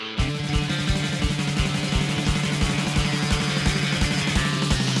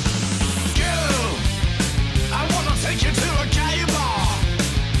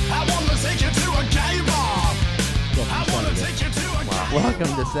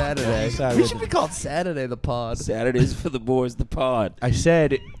to Saturday. We should be called Saturday the Pod. Saturdays for the boys, the pod. I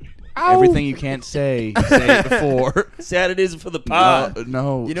said everything you can't say it before. Saturdays for the pod.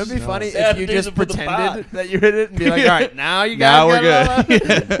 No. You know, it'd be funny if Saturdays you just for the pretended that you hit it and be like, all right, now you guys Now we're got it all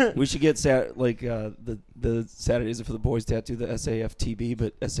good. out. We should get the Saturdays for the boys tattoo, the SAFTB,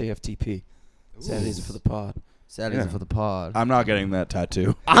 but SAFTP. Saturdays for the pod. Saturdays for the Pod. I'm not getting that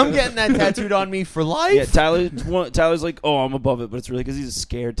tattoo. I'm getting that tattooed on me for life. Yeah, Tyler's like, oh, I'm above it, but it's really because he's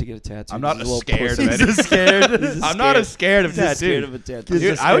scared to get a tattoo. I'm not He's a little scared pussy. of it. I'm not scared of He's tattoos. scared of a tattoo.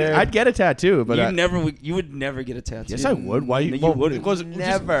 Dude, I'd get a tattoo, but you would never get a tattoo. yes, I would. Why? No, you wouldn't.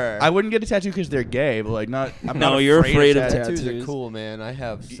 Never. I wouldn't get a tattoo because they're gay, but like not. I'm No, not you're afraid of Tattoos tattoos. are cool, man. I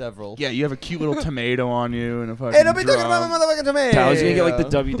have several. Yeah, you have a cute little tomato on you and a fucking. Hey, don't be talking drum. about my motherfucking tomato. Tyler's gonna get like the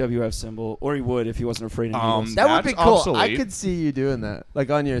WWF symbol, or he would if he wasn't afraid of needles. That would be That's cool. obsolete. I could see you doing that,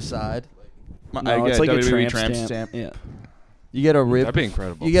 like on your side. No, it's like a tramp stamp. Yeah. You get a rib. That'd be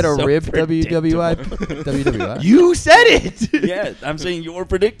incredible. You get a So rib predictable. WWI. You said it. Yeah, I'm saying you're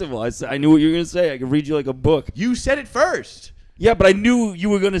predictable. I knew what you were gonna say. I could read you like a book. You said it first. Yeah, but I knew you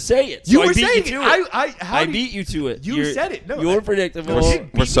were gonna say it. So You I were beat saying you it. to it. I beat you to it. You said it. No, you're I- predictable.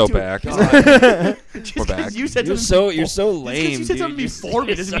 We're so back. We're back. You said You're something so before. lame. Just 'cause you said dude. something You're before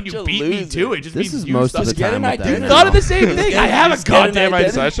me doesn't mean such you a beat me loser. to it. Just This means is you most of stuck the get time an with that identity. You now. thought of the same thing. I have a Just get an goddamn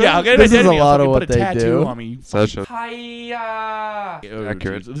identity. identity. Yeah, I'll get an This is identity. a lot I'll of fucking what put a they tattoo do. on me. Sasha.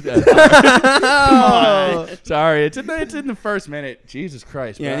 Accurate. Oh. Sorry, it's in the first minute. Jesus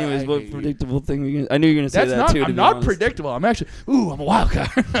Christ. Yeah. bro. Anyways, I what hate you. predictable thing were you gonna? I knew you were gonna say That's that not. too. to I'm be not honest. predictable. I'm actually. I'm a wild card.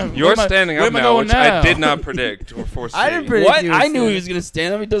 You're standing where up am I now, going which I now? did not predict or foresee. I didn't predict What? you I would knew say he was gonna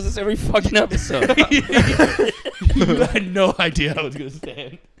stand up. He does this every fucking episode. You had no idea I was gonna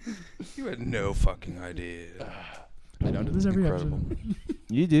stand. You had no fucking idea. I don't do this every Incredible. episode.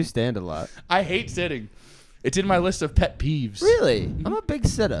 You do stand a lot. I hate sitting. It's in my list of pet peeves. Really? I'm a big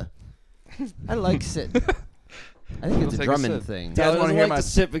sitter. I like sitting. I think it's a take a drumming sit. thing. Tyler wanna doesn't hear like my- to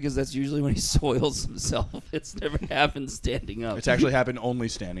sit because that's usually when he soils himself. It's never happened standing up. It's actually happened only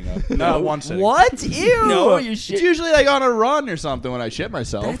standing up. Not once sitting. What? Ew. No, you It's shit. usually like on a run or something when I shit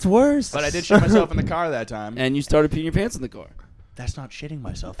myself. That's worse. But I did shit myself in the car that time. And you started peeing your pants in the car. That's not shitting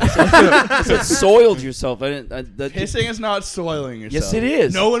myself. So it soiled yourself. Pissing is not soiling yourself. Yes, it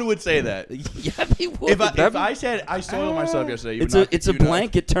is. No one would say that. Yeah, they would. If I said I soiled myself yesterday, you it's would not, it's a you'd not-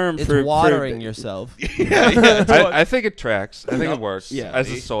 blanket term It's for watering for, yourself. yeah. I think it tracks. I think No. it works. Yeah. As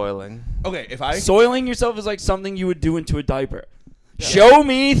a soiling. Okay, if I Soiling yourself is like something you would do into a diaper. Show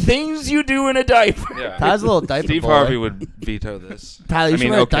me things you do in a diaper. Yeah. Tyler's a little diaper Steve boy. Harvey would veto this. Tyler, you I should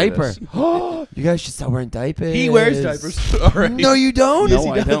mean, wear okay, a diaper. this. You guys should start wearing diapers. he wears diapers already. No, you don't. No,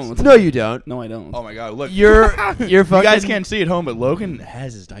 I don't. No, you don't. No, I don't. Oh my god, look. You're fucking. you guys can't see at home, but Logan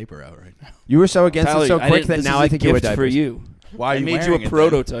has his diaper out right now. You were so against Tyler, it so I quick didn't- that this now is I a think you wear gift diapers. for you. Why are I you made you wearing a it then?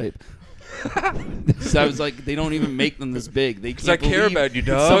 prototype. So I was like, they don't even make them this big. They 'Cause I can't care believe about you,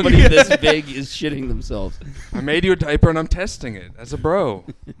 dog. Somebody this big is shitting themselves. I made you a diaper and I'm testing it as a bro.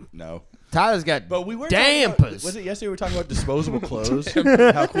 No. Tyler's got. But we were Dampers. Was it yesterday we were talking about disposable clothes?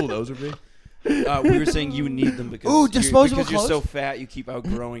 How cool those would be. We were saying you need them because Ooh, disposable because you're so clothes? fat you keep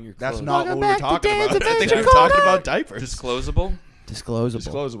outgrowing your clothes. That's not Welcome what we were back to talking Dan's about. I think we Adventure were talking Corner. about diapers. Disclosable? Disclosable.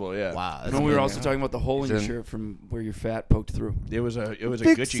 Disclosable, yeah. Wow. And That's we were amazing. also talking about the hole in your He's in. shirt from where your fat poked through. It was a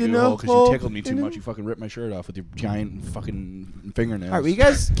Fixing Gucci a hole because hole you tickled me too in a- much. You fucking ripped my shirt off with your giant fucking fingernails. All right, well, you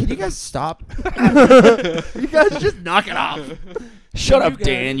guys, can you guys stop? You guys just knock it off. Shut up,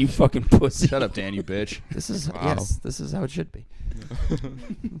 Dan, you fucking pussy. Shut up, Dan, you bitch. This is Wow. yes. This is how it should be.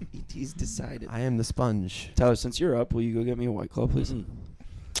 He's decided. I am the sponge. Tyler, since you're up, will you go get me a White Claw, please?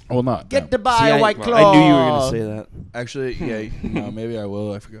 Well, not. Get no. to buy See, a I- white I claw. I knew you were going to say that. Actually, yeah. No, maybe I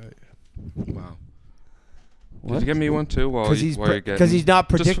will. I forgot. Wow. What? Did you give me one too while, Because you, he's while you're getting he's not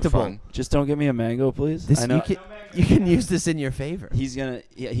just for predictable. fun. Just don't get me a mango, please. This I know you can use this in your favor. he's gonna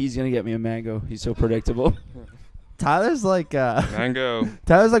get me a mango. He's so predictable. Tyler's like Mango.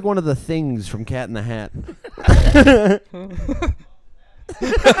 Tyler's like one of the things from Cat in the Hat.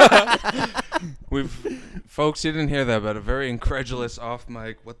 Folks, you didn't hear that, but a very incredulous off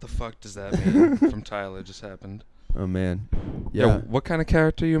mic. What the fuck does that mean? From Tyler just happened. Oh man. Yeah. Yeah. What kind of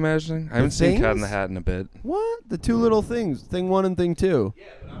character are you imagining? I haven't seen Cat in the Things? Hat in a bit. What? The two little things. Thing one and thing two.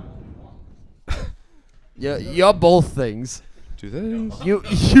 Yeah, you're both things. Do things?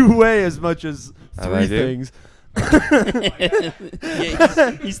 You weigh as much as Oh, three I do? things.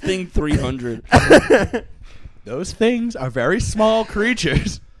 Yeah, he's thing 300. Those things are very small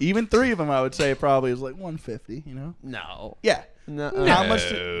creatures. Even three of them, I would say, probably is like 150. You know? No. Yeah. No. How much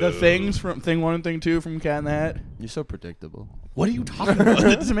the things from thing one and thing two from Cat in the Hat? You're so predictable. What are you talking about?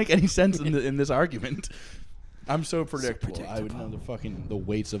 That doesn't make any sense in this argument. I'm so predictable. I would know the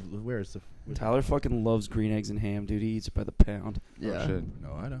weights of where's the. Tyler fucking loves green eggs and ham, dude. He eats it by the pound. Yeah. Oh, shit.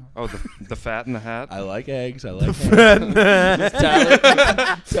 No, I don't. Oh, the fat in the hat? I like eggs. I like eggs.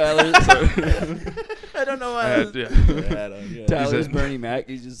 Tyler. I don't know I why. had- Tyler's He's Bernie Mac.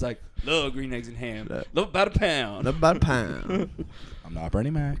 He's just like, love green eggs and ham. Love about a pound. About a pound. I'm not Bernie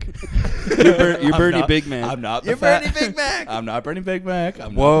Mac. You're Bernie not- Big Man. I'm not the You're fat. Bernie Big Mac. I'm not Bernie Big Mac.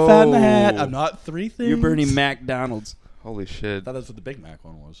 I'm Whoa. not the fat in the hat. I'm not three things. You're Bernie McDonald's. Holy I shit. thought that's what the Big Mac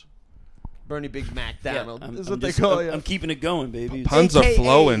one was. Bernie Big Mac Donald. I'm- This is I'm what they just- call I'm- you. I'm keeping it going, baby. Puns are AKA.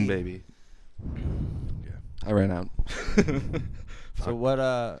 flowing, baby. Yeah. I ran out. So what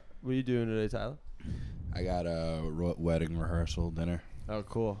are you doing today, Tyler? I got a wedding rehearsal dinner. Oh,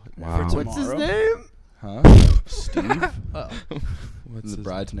 cool. Wow. What's his Tomorrow? name? Huh? Steve. Oh. What's The his-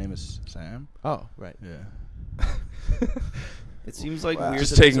 bride's name is Sam. Oh, right. Yeah. It seems like Wow. weird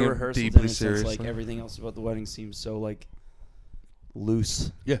Just that it's taking a it rehearsal deeply dinner since seriously. like everything else about the wedding seems so like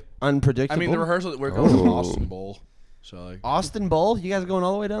loose. Yeah. Unpredictable. I mean, the rehearsal, we're going to Oh. Austin Bowl. So, like, Austin Bowl? You guys going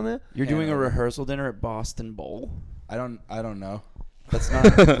all the way down there? You're Yeah, doing a no. rehearsal dinner at Boston Bowl. I don't know. That's not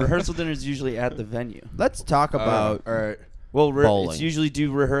rehearsal dinner is usually at the venue. Let's talk about. All right. Well, Bowling. it's usually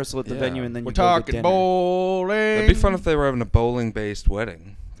do rehearsal at the Yeah. venue and then We're you go to talking dinner. bowling. It'd be fun if they were having a bowling-based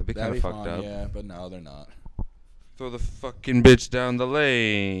wedding. That'd be kind That'd of be fucked fun, up. yeah, but no, they're not. Throw the fucking bitch down the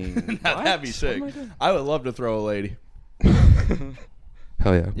lane. That'd be sick. I would love to throw a lady.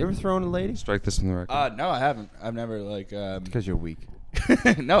 Hell yeah. You ever thrown a lady? Strike this in the record. No, I haven't. I've never like. Because you're weak.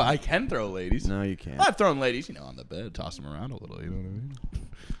 No, I can throw ladies. No, you can't. I've thrown ladies, on the bed, toss them around a little. You know what I mean?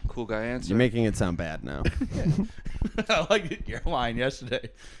 Cool guy answer. You're making it sound bad now. I like your line yesterday.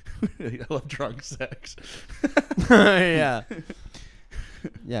 I love drunk sex. Yeah.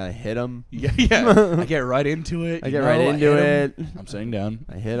 Yeah, I hit him. Yeah. I get right into it. I you get know, right into hit 'em. it. I'm sitting down.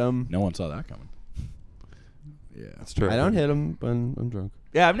 I hit him. No one saw that coming. Yeah. That's true. I don't hit him when I'm drunk.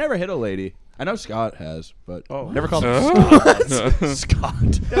 Yeah, I've never hit a lady. I know Scott has, but never called him Oh. Scott.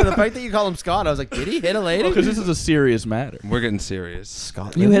 Yeah, the fact that you call him Scott, I was like, did he hit a lady? Because this is a serious matter. We're getting serious.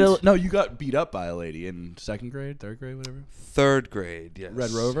 Scott. You hit a, no, you got beat up by a lady in second grade, third grade, whatever. Third grade, yes.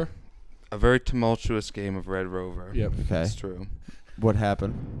 Red Rover. A very tumultuous game of Red Rover. Yep. Okay. That's true. What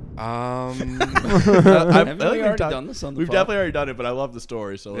happened? Haven't we already done this on the We've pod? definitely already done it, but I love the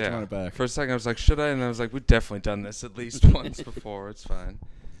story, so let's Yeah. run it back. For a second, I was like, should I? And I was like, we've definitely done this at least once before. It's fine.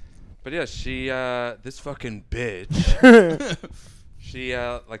 But yeah, she, this fucking bitch, she,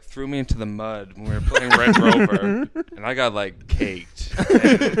 like, threw me into the mud when we were playing Red Rover, and I got, like, caked.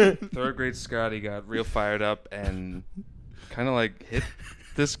 And third grade Scotty got real fired up and kind of, like, hit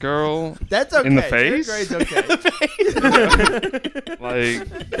this girl. That's okay. In the face? Third grade's okay.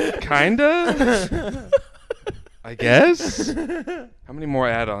 Like, kinda? I guess? How many more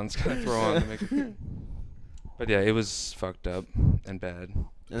add-ons can I throw on to make it? But yeah, it was fucked up and bad.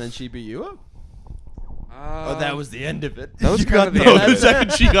 And then she beat you up? Oh, that was the end of it. That was You kind of got the No, end the of it.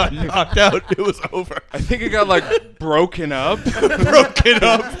 second she got knocked out, it was over. I think it got, like, broken up. Broken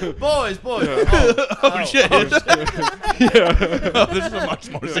up. Boys. Oh, shit. Yeah. Oh, this is a much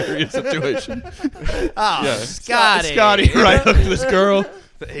more serious situation. Oh, Yeah. Scotty. right hooked this girl.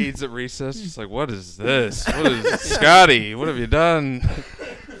 The aides at recess, just like, what is this? What is Scotty? What have you done?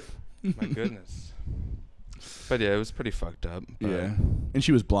 My goodness. But yeah, it was pretty fucked up. But Yeah. And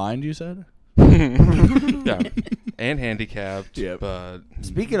she was blind, you said? yeah. And handicapped. Yep. But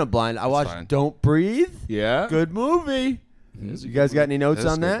Speaking of blind, I watched fine. Don't Breathe. Yeah. Good movie. Yes, You guys got any notes That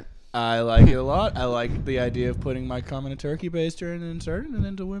is on good. that? I like it a lot. I like the idea of putting my cum in a turkey baster and inserting it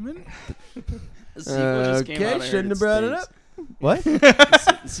into women. The sequel just came out, I Okay, heard shouldn't have brought it stinks. up. What?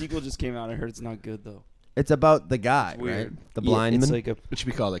 The sequel just came out. I heard it's not good though. It's about the guy, right? Weird. The Yeah, blind it's man. like a It should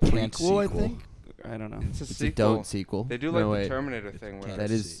be called a can't sequel. I think. I don't know. it's a It's a sequel. don't sequel. They do No, like wait. the Terminator thing where That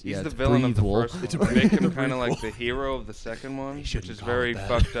is, he's yeah, the it's villain of the breathable. first It's a one. Make him breathable. kind of like the hero of the second one, which shouldn't is call very it that.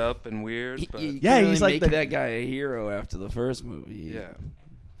 fucked up and weird. But You Yeah, can't he's really like make the- that guy a hero after the first movie. yeah.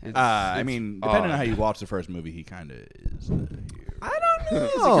 I mean, depending on odd. how you watch the first movie, he kind of is the hero. I don't know.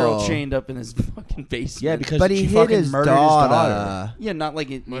 There's a girl chained up in his fucking basement. Yeah, because But he she hit fucking his murdered daughter. Yeah, not like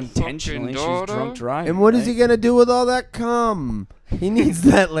My intentionally. fucking She's daughter? drunk driving. And what is right? he gonna do with all that cum? He needs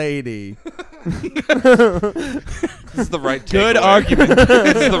that lady. This is the right takeaway. Good argument.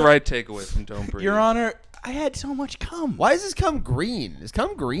 This is the right takeaway from Don't Breathe. Your Honor, I had so much cum. Why is his cum green? Is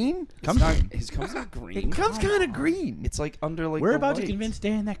cum green? Cum It's not- green. His cum's not green. It comes kind of green. It's like under like. We're the about to light. convince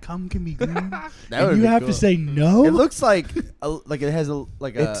Dan that cum can be green. That and would you be have cool. to say no? It looks like it has a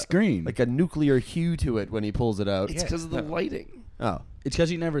It's green. like a nuclear hue to it when he pulls it out. It's because of the lighting. Oh, It's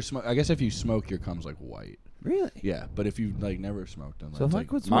because you never smoke. I guess if you smoke, your cum's like white. Really? Yeah, but if you like never smoked them, So if I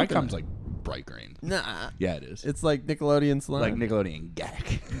quit mine smoking comes it- like bright green. Nah. Yeah, it is. It's like Nickelodeon slime. Like Nickelodeon gack.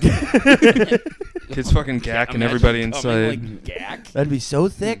 Kids fucking gacking everybody inside. Like gack. That'd be so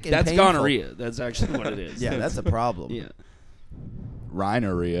thick and That's painful. gonorrhea. That's actually what it is. Yeah, that's a problem. Yeah.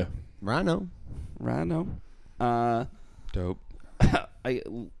 Rhinorrhea. Rhino. Rhino. Dope.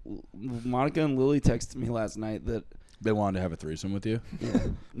 Monica and Lily texted me last night that They wanted to have a threesome with you.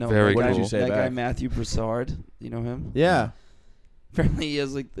 no, Very that guy, What did you say that guy back? Matthew Broussard, you know him? Yeah. Apparently he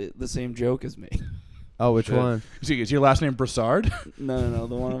has like the same joke as me. Oh, which Shit. one? Is your last name Broussard? No,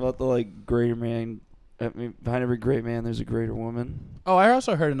 the one about the like greater man. I mean, behind every great man, there's a greater woman. Oh, I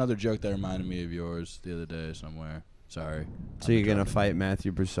also heard another joke that reminded me of yours the other day somewhere. Sorry. So you're gonna fight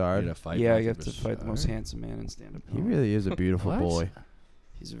Matthew Broussard? Yeah, I get to fight the most handsome man in stand-up. He really is a beautiful What? boy,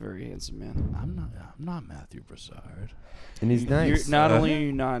 He's a very handsome man. I'm not Matthew Broussard. and he's nice. You're, not only are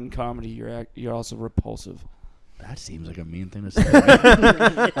you not in comedy, you're also repulsive. That seems like a mean thing to say.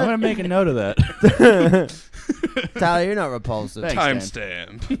 I'm gonna make a note of that. Tyler, you're not repulsive. Thanks.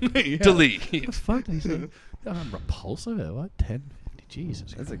 Timestamp. Yeah. Delete. What the fuck did he say? I'm repulsive at what? 10, 50?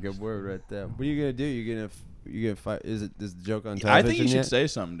 Jesus. That's a good word right there. What are you gonna do? You gonna fight? Is the joke on television I think you should yet? say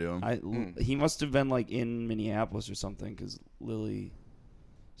something to him. He must have been like in Minneapolis or something because Lily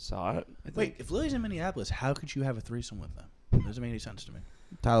saw it. I think. Wait, if Lily's in Minneapolis, how could you have a threesome with them? Doesn't make any sense to me.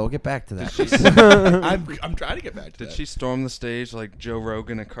 Tyler, we'll get back to that. I'm trying to get back to Did that. she storm the stage like Joe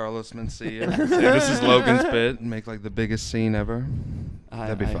Rogan and Carlos Mencia? Say, this is Logan's bit and make like the biggest scene ever.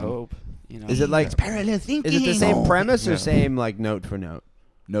 That'd be I fun. hope. You know. Is it like parallel thinking. is it the same No. premise or No. same like note for note?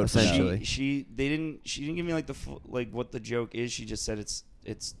 No, Essentially. She didn't give me like like what the joke is. She just said it's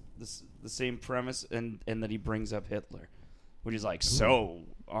the same premise and that he brings up Hitler, which is like so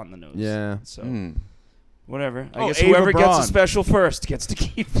on the nose. Yeah. So Mm. whatever. I Oh, guess Ava whoever gets Braun. a special first gets to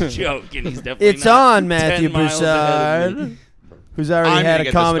keep the joke, and he's definitely It's not on Matthew 10 miles ahead of me. Broussard, who's already I'm had gonna a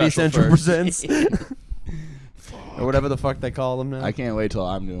get the Comedy special Central first. presents, or whatever the fuck they call them now. I can't wait till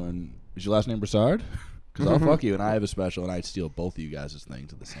I'm doing. Is your last name Broussard? Because I'll fuck you and I have a special and I'd steal both of you guys'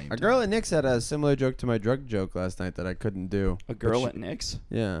 things at the same time. A girl at Nick's had a similar joke to my drug joke last night that I couldn't do. A girl But at Nick's.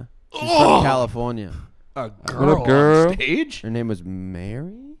 Yeah. She's from California. A What girl, up, girl? on stage? Her name was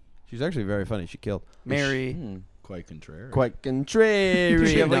Mary. She's actually very funny. She killed. Mary. Mm. Quite contrary. Quite Did contrary.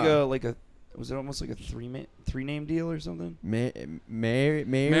 she have No. like a was it almost like a three name deal or something? Mary.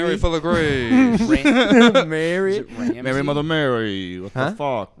 Mary full of grace. Mary. Is it Ramsey? Mary Mother Mary. What Huh? the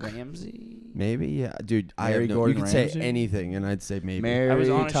fuck? Ramsey. Maybe, yeah, dude. I Mary have no, Gordon you could Ramsay? say anything, and I'd say maybe. Mary I was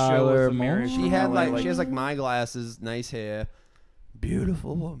on a show Tyler with Mary Moore? She had LA, like like- she has like my glasses, nice hair,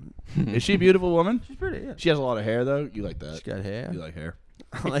 beautiful woman. Is she a beautiful woman? She's pretty. Yeah. She has a lot of hair though. You like that? She's got hair. You like hair?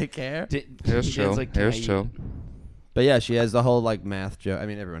 I like hair. Hair's Dan's chill. like, Hair's "Can I chill. eat?" But yeah, she has the whole like math joke. I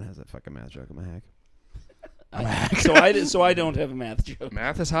mean, everyone has that fucking math joke. I'm a hack. So I don't have a math joke.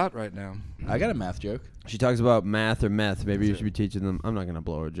 Math is hot right now. I got a math joke. She talks about math or meth. Maybe you should be teaching them. I'm not gonna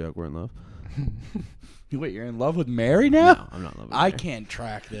blow her a joke. We're in love. Wait, you're in love with Mary now? No, I'm not in love with I her. can't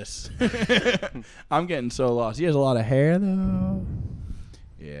track this. I'm getting so lost. He has a lot of hair though.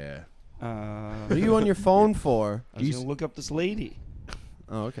 Yeah. What are you on your phone for? I was gonna look up this lady.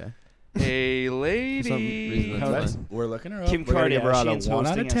 Oh, okay. A For some reason lady. that's Let's- fine. we're looking her up. Kim We're gonna give her out Kardashian's a 1 out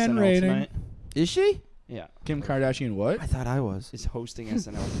hosting of 10 SNL rating. tonight. Is she? Yeah, Kim Kardashian what? I thought I was. is hosting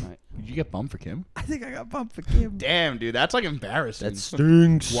SNL tonight. Did you get bumped for Kim? I think I got bumped for Kim. Damn, dude, that's like embarrassing. That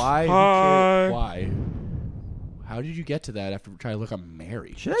stinks. Why? Hi. Why? How did you get to that after trying to look up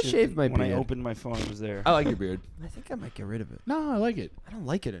Mary? Should I shave my When beard? I opened my phone, it was there. I like your beard. I think I might get rid of it. No, I like it. I don't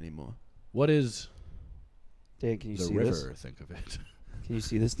like it anymore. What is Dan, can you the see river this? think of it? Can you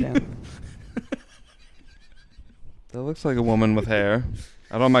see this, Dan? That looks like a woman with hair.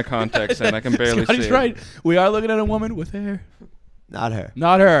 I don't have my contacts in. I can barely Scotty's see it. right. We are looking at a woman with hair. Not her.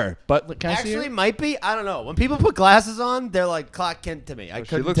 Not her, but look, can I see Actually, her? might be. I don't know. When people put glasses on, they're like Clark Kent to me. I Oh, she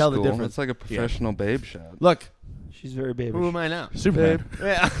couldn't looks tell cool. the difference. It's like a professional babe shot. Look, She's very baby. who am I now? Superman.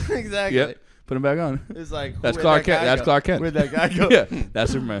 Yeah, exactly. Yep. Put him back on. It's like That's where'd Clark that guy Kent. That's go? Clark Kent. Where'd that guy go? Yeah,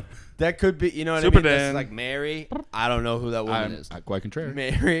 that's Superman. That could be. You know what Super I mean? That's Dan. like Mary. I don't know who that woman is. Quite contrary.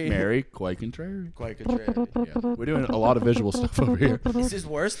 Mary. Mary, quite contrary. Quite contrary. Yeah. We're doing a lot of visual stuff over here. Is this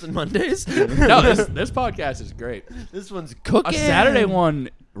worse than Mondays? No, this podcast is great. This one's cooking. A Saturday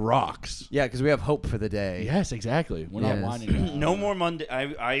one rocks. Yeah, because we have hope for the day. Yes, exactly. We're not Yes. winding down. No more Monday.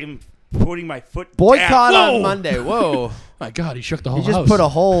 I am putting my foot. Boycott down. on Monday. Whoa. My God, he shook the whole He just house. put a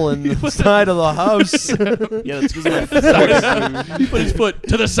hole in the side of the house. Yeah, that's because my foot. He put his foot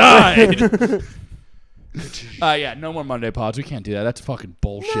to the side. Yeah, no more Monday pods. We can't do that. That's fucking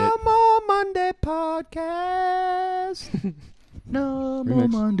bullshit. No more Monday podcast. No more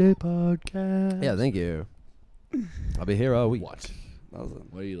Remix. Monday podcast. Yeah, thank you. I'll be here all week. What?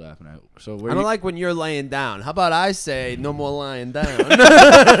 What are you laughing at? So I don't like when you're laying down. How about I say no more lying down?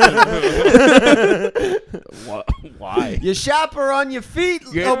 Why? You're sharper on your feet,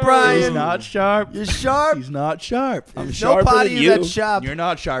 O'Brien. He's not sharp. You're sharp. He's not sharp. I'm There's sharper no part than of you you. that's sharp. You're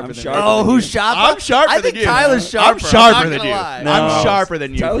not sharper I'm than sharper me. Oh, than who's you. sharper? I'm sharper I than think you. Tyler's sharper. I'm sharper I'm than not you. gonna lie. No. I'm sharper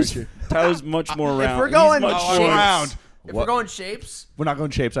than you. Tyler's, for sure. Tyler's much more round. we're going He's much shapes- more round. If we're going shapes, We're not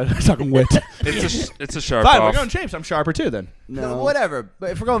going shapes. I'm talking wit. It's a sharp Fine, off. we're going shapes. I'm sharper too then. No, whatever. But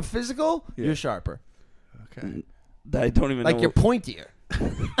if we're going physical, you're sharper. Okay. I don't even Like know. you're pointier.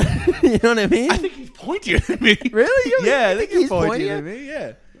 You know what I mean? I think he's pointier than me. Really? Yeah, I think he's he's pointier pointier than me.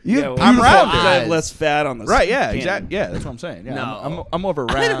 Yeah. You Yeah, have well, I'm beautiful round because I have eyes. less fat on the Right. Yeah. can. Exactly. Yeah. That's what I'm saying. Yeah. No. I'm over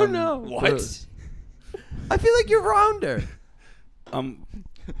round. I don't know. What? I feel like you're rounder.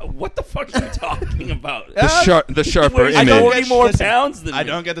 What the fuck are you talking about? The sharper Weighs I don't image. 40 get- more listen, pounds than I me.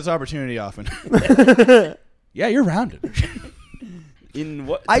 don't get this opportunity often. Yeah, you're rounded. In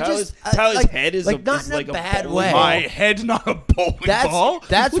what? I Tyler's, just Tyler's like, head is like not is in like a bad bowling way. ball. My head's not a bowling ball.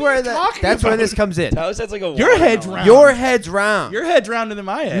 That's What are where you talking that's where about? this comes in. Tyler's head's like a Your head's watermelon. round. Your head's round. Your head's rounder than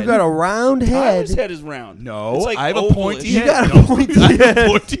my head. You got a round head. Tyler's head is round. No, It's like I have a ovalish. pointy You head. got a No, pointy I have a head.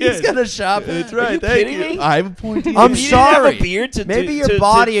 pointy He's head. got a sharp head. That's right. you Thank kidding you. me? I have a pointy head. I'm If you didn't have sorry. a beard to Maybe to- your to-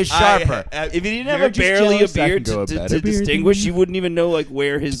 body to- is sharper. If you didn't have You're a just barely a jealous I beard can grow a to better beard than distinguish, you. you wouldn't even know like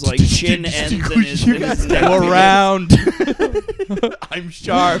where his like chin ends and his neck Go begins. around. I'm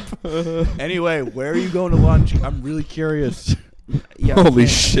sharp. Anyway, where are you going to lunch? I'm really curious. Yeah, Holy I can't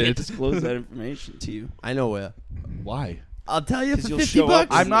shit. disclose that information to you. I know where. Why? I'll tell you Because for you'll 50 show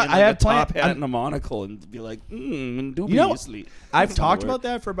bucks. up I'm not- in I like have a top plan- hat I'm- and a monocle and be like, know, dubiously. I've That's not talked gonna about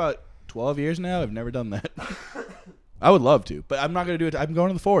that for about 12 years now. I've never done that. I would love to, but I'm not going to do it. I'm going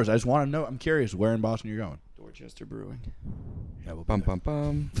to the Fours. I just want to know. I'm curious where in Boston you're going. Dorchester Brewing. Yeah, we'll be Bum there. bum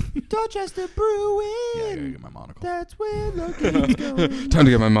bum. Dorchester Yeah, I gotta Brewing. get my monocle. That's where Logan's going. Time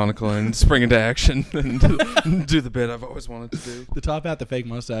to get my monocle and spring into action and do the bit I've always wanted to do. The top hat, the fake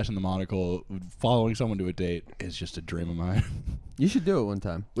mustache, and the monocle, following someone to a date is just a dream of mine. You should do it one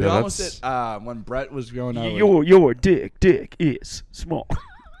time. We Yeah, almost that's- did when Brett was going out. Your dick is small.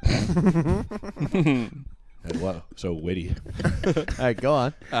 Whoa, so witty. All right, go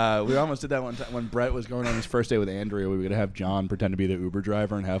on. We almost did that one time when Brett was going on his first date with Andrea. We were gonna have John pretend to be the Uber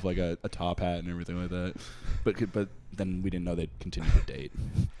driver and have like a top hat and everything like that. But then we didn't know they'd continue the date.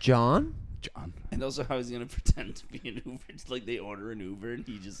 John? John. And also how he's going to pretend to be an Uber. It's like they order an Uber and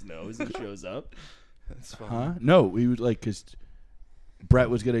he just knows and shows up. That's fun. Huh? No, we would because Brett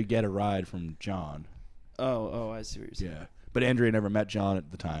was gonna get a ride from John. Oh, I see what you're saying. Yeah, but Andrea never met John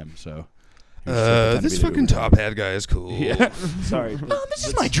at the time, so. he was just pretending to This be the fucking Uber top hat guy is cool. Yeah. Sorry. This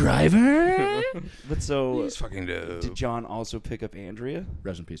is my driver. But so, He's fucking dope. did John also pick up Andrea?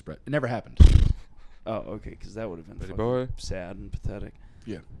 Rest in peace, Brett. It never happened. Oh, okay, because that would have been Pretty fucking boy. sad and pathetic.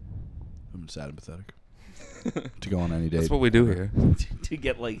 Yeah, I'm sad and pathetic. To go on any date. That's what we do here. to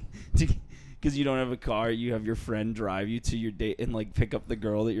get like, because you don't have a car, you have your friend drive you to your date and like pick up the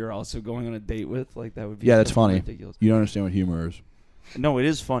girl that you're also going on a date with. Like that would be Yeah, that's fucking funny. ridiculous. You don't understand what humor is. No, it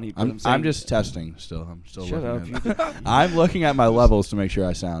is funny. But I'm saying, I'm just testing still. I'm still Shut looking up, at I'm looking at my levels to make sure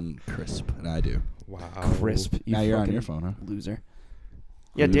I sound crisp, and I do. Wow. crisp. You Now you're on fucking your phone, huh? loser.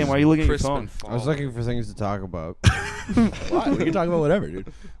 Yeah, Dan, why are you looking Crisp at your and phone? I was looking for things to talk about. Why? We can talk about whatever, dude.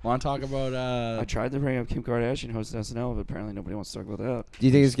 Want to talk about? I tried to bring up Kim Kardashian hosting SNL, but apparently nobody wants to talk about that. Do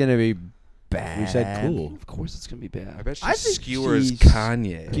you think it's going to be bad? We said cool. Of course, it's gonna be bad. I bet she I think skewers she's-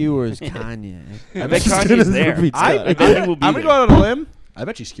 Kanye. Skewers Kanye. I bet Kanye's there. I bet he will be I'm there. gonna go out on a limb. I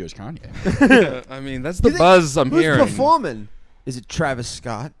bet she skewers Kanye. I mean, that's You the think- buzz I'm Who's hearing. performing? Is it Travis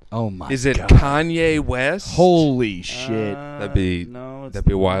Scott? Oh my! Is it God. Kanye West? Holy shit! That'd be- no, it's that'd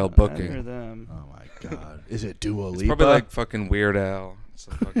be wild not booking. either them. Oh my God! Is it Dua Lipa? It's probably like fucking Weird Al.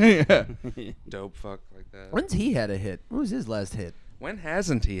 Some fucking yeah. dope fuck like that. When's he had a hit? When was his last hit? When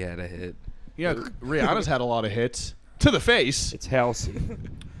hasn't he had a hit? You know, Rihanna's had a lot of hits to the face. It's Halsey.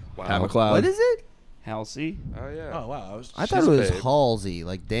 Wow. Have a cloud. What is it? Halsey. Oh yeah. Oh wow! I She's thought it a was babe. Halsey,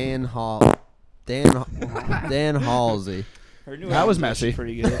 like Dan Dan Halsey. Her new That was album's actually messy.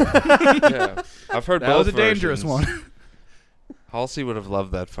 Pretty good. Yeah. I've heard That both was a dangerous versions. one. Halsey would have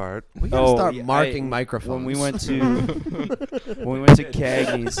loved that fart. We gotta start yeah, marking microphones. When we went to Cagney's, when we went to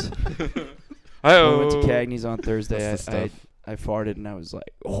Cagney's on Thursday, That's the stuff. I farted and I was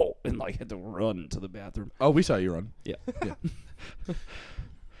like, oh, and like had to run to the bathroom. Oh, we saw you run. Yeah. Yeah.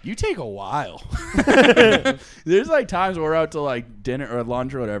 You take a while. There's like times where we're out to like dinner or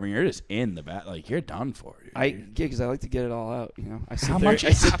lunch or whatever, and you're just in the bath. Like, you're done for. Because I like to get it all out. You know, I sit How there. much-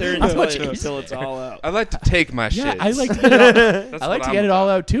 I sit there how much until is it's all out. I like to take my Yeah, shit. I like to get it all, That's I like what to I'm get it all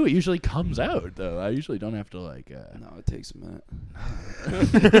about. out too. It usually comes out though. I usually don't have to like. No, it takes a minute.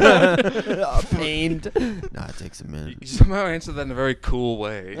 Pained. Nah, it takes a minute. You somehow answered that in a very cool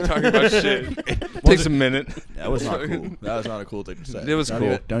way. Talking about shit. Takes a minute. That was not cool. That was not a cool thing to say. It was Don't cool.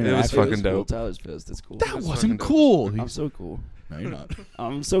 even- don't It even was act fucking it. Cool. dope. Tyler's pissed. It's cool. That was wasn't fucking cool. I'm so cool. No, you're not.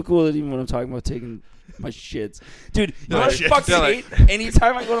 I'm so cool that even when I'm talking about taking my shits, dude, you know No, what I shit. fucking Yeah, like- hate?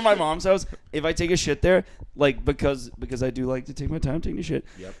 Anytime I go to my mom's house, if I take a shit there, like because I do like to take my time taking a shit,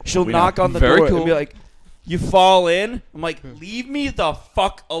 Yep. she'll We knock know. on the Very door cool. and be like, "You fall in." I'm like, "Leave me the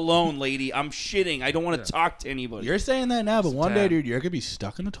fuck alone, lady. I'm shitting. I don't want to talk to anybody." You're saying that now, but It's one day, bad. dude, you're gonna be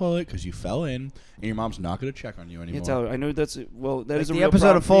stuck in the toilet because you fell in, and your mom's not gonna check on you yeah, anymore. Tyler, I know that's that Like is a the real episode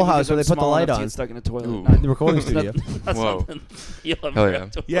problem of for me Full House because where I'm they put the small light enough to on. get stuck in a toilet. Ooh. Not in the recording studio. That's Whoa. something you'll ever Hell yeah.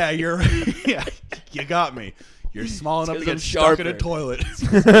 have to- Yeah, you're. Yeah, you got me. You're small enough to gonna get get stuck in a sharper. toilet.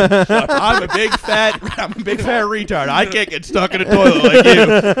 I'm a big fat retard. I can't get stuck in a toilet like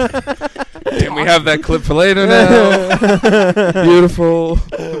you. Can we have that clip for later now? Beautiful.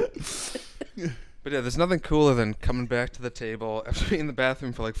 But yeah, there's nothing cooler than coming back to the table after being in the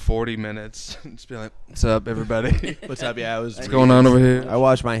bathroom for like 40 minutes and just be like, "What's up, everybody? What's up? Yeah, What's going on over here? I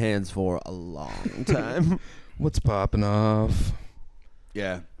washed my hands for a long time. What's popping off?"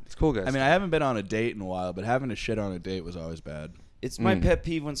 Yeah. It's cool, guys. I mean, I haven't been on a date in a while, but having to shit on a date was always bad. It's my pet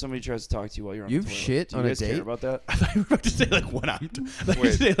peeve when somebody tries to talk to you while you're on You've the toilet. shit Do you on a guys care date? about that? I thought you were about to say like when I'm. Like you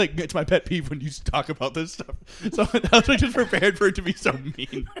Wait. say like it's my pet peeve when you talk about this stuff. So I was like just prepared for it to be so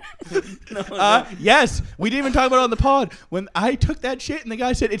mean. Yes, we didn't even talk about it on the pod. When I took that shit and the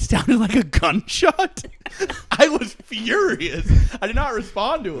guy said it sounded like a gunshot, I was furious. I did not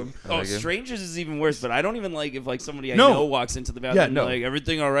respond to him. Oh, like it. strangers is even worse, but I don't even like if like somebody I No. know walks into the bathroom Yeah, and no. like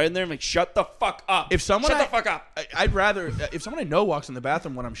everything all right in there. I'm like, shut the fuck up. If someone shut the fuck up. I'd rather if someone I know walks in the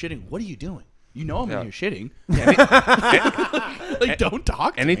bathroom when I'm shitting. What are you doing? You know I'm Yeah. when you're shitting. Any- Like don't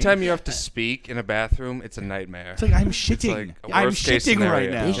talk. To Anytime me. you have to speak in a bathroom, it's a nightmare. It's like I'm shitting. like a I'm worst-case shitting right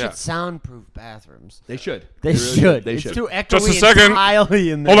scenario. now. They Yeah. should soundproof bathrooms. They should. They really should. They It's should. too echoey Just a and second.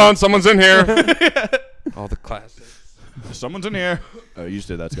 tiley in there. Hold on, someone's in here. All the classics. Someone's in here. Oh, you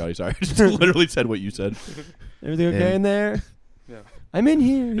said that, Scotty. Sorry. I just literally said what you said. Everything okay Yeah. in there? Yeah. I'm in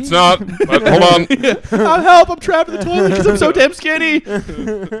here. It's not. But hold on. Oh, help. I'm trapped in the toilet because I'm so damn skinny. Trapped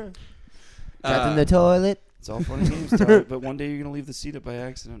in the toilet. It's all fun and games, Tyler, but one day you're gonna leave the seat up by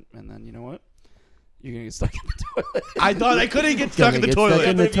accident, and then you know what? You're gonna get stuck in the toilet. I thought I couldn't get stuck in the get stuck toilet.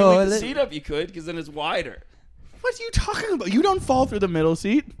 in the If you leave the toilet. seat up, you could, because then it's wider. What are you talking about? You don't fall through the middle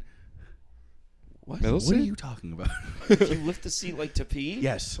seat. What? Middle What are seat? you talking about? If you lift the seat like to pee?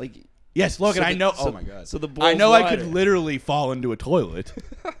 Yes. Like Yes, look, So and I the- know. so- Oh my god. so the I bowl's know I wider. could literally fall into a toilet,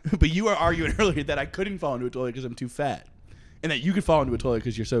 but you were arguing earlier that I couldn't fall into a toilet because I'm too fat, and that you could fall into a toilet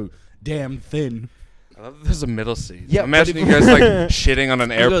because you're so damn thin. I love that there's a middle seat. Yeah, Imagine but you guys like shitting on an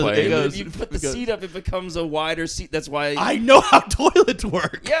goes- airplane. it goes- if you put the it goes- seat up, it becomes a wider seat. That's why. I know how toilets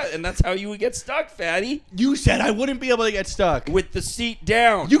work. Yeah, and that's how you would get stuck, fatty. You said I wouldn't be able to get stuck. With the seat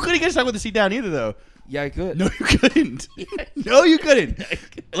down. You couldn't get stuck with the seat down either, though. Yeah, I could. No, you couldn't. No, you couldn't.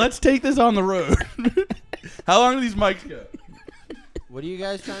 Let's take this on the road. How long do these mics go? What are you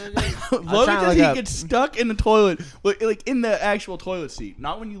guys trying to do? Logan says he gets stuck in the toilet, like in the actual toilet seat,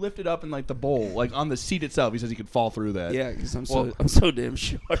 not when you lift it up in like the bowl, like on the seat itself. He says he could fall through that. Yeah, because I'm Well- so damn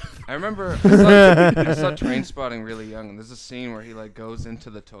short. I remember I saw Train Spotting really young, and there's a scene where he like goes into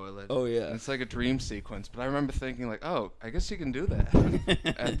the toilet. Oh, yeah. And it's like a dream sequence, but I remember thinking like, oh, I guess you can do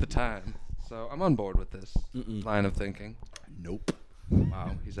that at the time. So I'm on board with this line of thinking. Nope.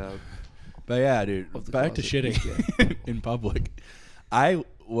 Wow, he's out. But yeah, dude, Of the back to closet. shitting in public. I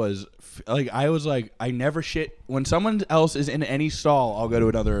was like, I never shit when someone else is in any stall. I'll go to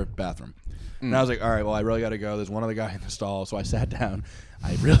another bathroom. And I was like, all right, well, I really got to go. There's one other guy in the stall, so I sat down.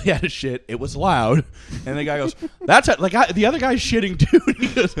 I really had to shit. It was loud, and the guy goes, "That's a, like the other guy's shitting too." And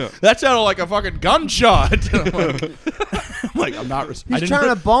he goes, "That sounded like a fucking gunshot." And I'm like, I'm not. I He's didn't trying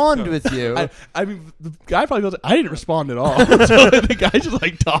to bond with you. I mean, the guy probably goes, I didn't respond at all. So the guy's just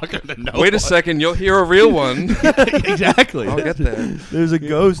like talking to no Wait a one. second, you'll hear a real one. Exactly. I'll get there. There's a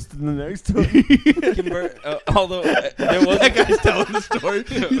ghost in the next one. Although there was That guy's telling the story.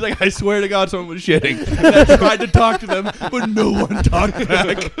 He's like, I swear to God, someone was shitting. And I tried to talk to them, but no one talked back.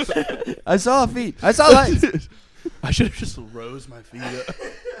 I saw feet. I saw lights. I should have just rose my feet up.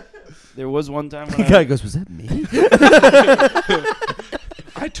 there was one time The when guy goes, was that me?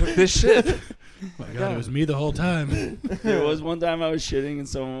 I took this shit. My my God, it was me the whole time. There was one time I was shitting and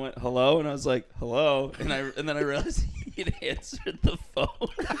someone went hello, and I was like hello, and then I realized he'd answered the phone.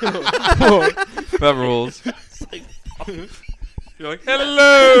 That rules. It's like, You're like,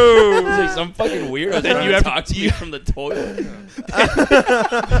 hello. it's like some fucking weirdo Then trying you to have talk to me from the toilet.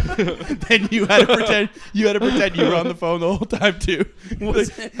 Then you had to pretend you were on the phone the whole time too.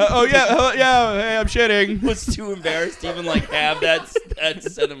 Oh yeah, yeah. Hey, I'm shitting. Was too embarrassed to even like have that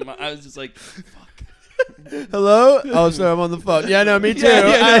set of. I was just like, fuck. Hello? Oh, sorry, I'm on the phone. Yeah, no, me too. Yeah,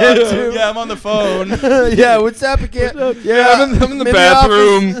 I am too. yeah, I'm on the phone. Yeah, what's up again? Yeah, I'm in the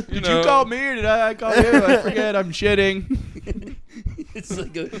bathroom. Did you call me or did I call you? I forget. I'm shitting. It's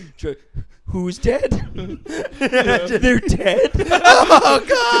like who's dead? They're dead. Oh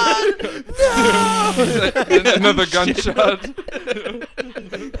God! No. Another gunshot.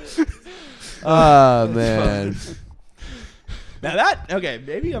 Oh man. Now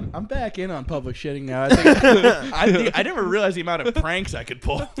maybe I'm back in on public shitting now. I never realized the amount of pranks I could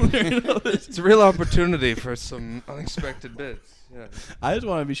pull. It's a real opportunity for some unexpected bits. Yeah. I just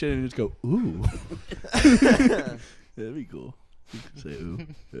want to be shitting and just go, ooh. That'd be cool. You can say ooh.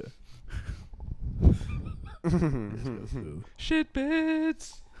 Yeah. Shit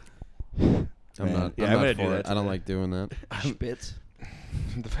bits. I'm Man, not. yeah, I'm I'm not gonna for do it. that I don't today. like doing that. Spit.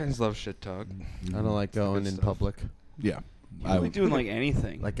 The fans love shit talk. I don't like going in stuff. public. Yeah. I like doing like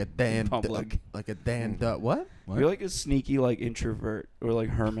anything. Like a damn public. Like a damn what? You're like a sneaky like introvert or like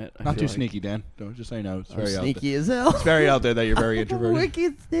hermit. I Not feel too like. sneaky, Dan. Don't just say no. It's I'm very out there. sneaky as hell. It's very out there that you're very introverted.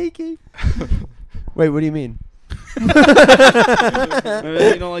 Wicked sneaky. Wait, what do you mean? You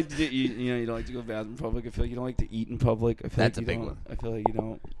don't like to you don't like to go to the bathroom in public. I feel like you don't like to eat in public. I feel That's like a big don't- one. I feel like you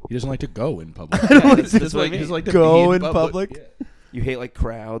don't. He doesn't like to go in public. I don't like to That's what I mean. Just like to go be in public. Yeah. You hate like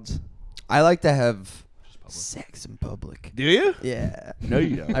crowds. I like to have sex in public. Do you? Yeah. No,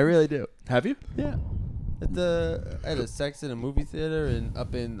 you don't. I really do. Have you? Yeah. I had a sex in a movie theater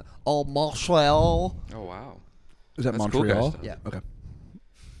up in Montreal. Oh wow. Is that That's cool, Montreal? guys. Yeah. Okay.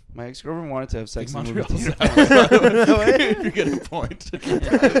 My ex-girlfriend wanted to have sex in the movie Montreal's theater. You're getting a point.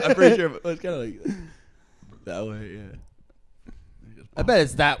 I'm pretty sure it's kind of like that way. Yeah. I bet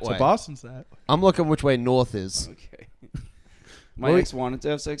it's that So way. Boston's that way. I'm looking which way north is. Okay. My ex wanted to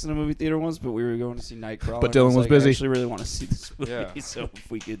have sex in a movie theater once, but we were going to see Nightcrawler. But and I Dylan was like, busy. I actually really want to see this movie, Yeah. so if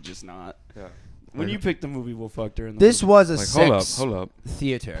we could just not. Yeah. When you pick the movie, we'll fuck during the This movie. was a Like sex hold up.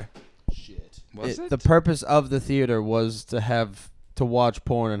 theater. Shit. Was it? The purpose of the theater was to watch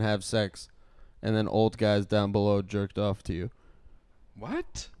porn and have sex, and then old guys down below jerked off to you.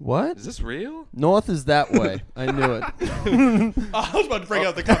 What? What? Is this real? North is that way. I knew it. I was about to bring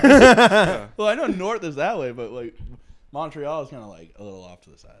out the conversation. Yeah. Well, I know north is that way, but like Montreal is kind of like a little off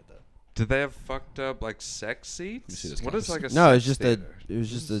to the side though. Did they have fucked up like sex see seats? this What is like a No, sex it was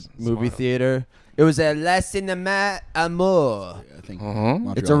just theater? a movie wild. theater. It was a La Cinema Amour. Yeah, I think. Uh-huh.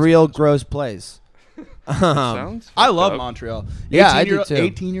 Montreal's It's a real the best. gross place. Sounds I fucked love up. Montreal. Yeah, I do too.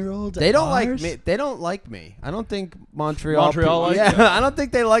 18-year-olds. They at don't like bars? me. They don't like me. I don't think Montreal. Montreal people, like yeah, you? I don't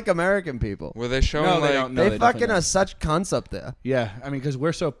think they like American people. Were they showing No, they like don't. No, they they fucking definitely are such cunts up there. Yeah, I mean, because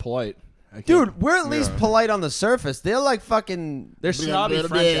we're so polite. I can't- Dude, we're at least Yeah. polite on the surface. They're like fucking. They're snobby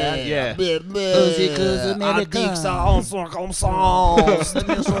French. Yeah.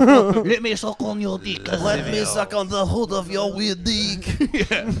 Let me suck on your dick. Let me suck on the hood of your weird dick.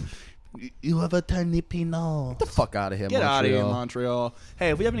 Yeah. You have a tiny pinot. Get the fuck out of here, Get out of here, Montreal. Montreal. Hey,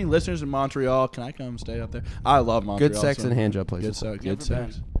 if we have any listeners in Montreal, can I come stay up there? I love Montreal. Good sex so and hand job Good, places. sex. Never Good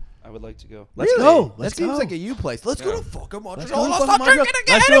sex. been. I would like to go. Let's Really? go. Let's that seems go. like a you place. Let's go to fucking Let's Montreal. go Let's to start Montreal. drinking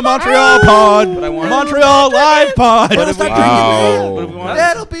again. Let's do a Montreal pod. But I want Montreal live pod. But if we Wow. But if we want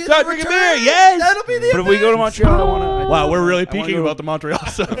That'll be Start the drinking return. beer, yes. That'll be the But if we go to Montreal, I want to. Wow, we're really peeking about the Montreal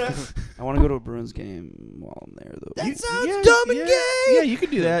stuff. I want to go to a Bruins game while I'm there, though. That sounds dumb and gay. Yeah, you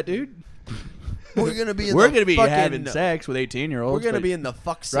can do that, dude. We're gonna be. We're gonna be fucking, having sex with 18-year-olds. We're gonna but- be in the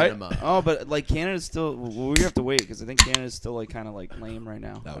fuck Right? cinema. Oh, but like Canada's still. Well, we have to wait because I think Canada's still like kind of like lame right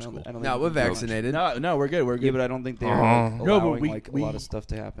now. That was cool. I don't No, think we're we can do much. vaccinated. No, we're good. We're good. Yeah, but I don't think they're Uh-huh. like, No, but allowing we- like a we- lot of stuff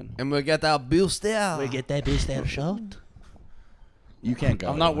to happen. And we get that booster. that booster shot. You can't go.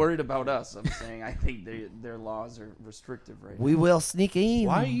 I'm not worried about us. I'm saying I think their laws are restrictive right We now. will sneak in.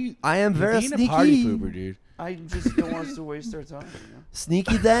 Why are you? I am You're very being sneaky. a party pooper, dude. I just don't want us to waste our time. You know?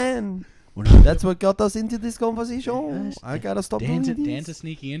 Sneaky Dan. That's what got us into this conversation. Yes. I gotta stop Dan's a, doing Dan's a this.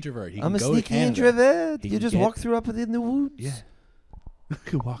 sneaky introvert. He I'm can a go to sneaky Canada. introvert. He You can just get- walk through up in the woods. Yeah. You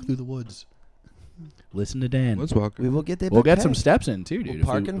could walk through the woods. Listen to Dan. Let's walk. We will get there. We'll get some prepared. steps in too, dude. We'll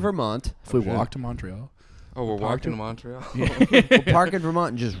park in Vermont. If we Okay. walk to Montreal. Oh, we're Park walking to- to Montreal. We'll park in Vermont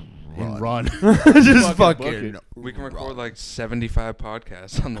and just and run. Just fucking. We can record like 75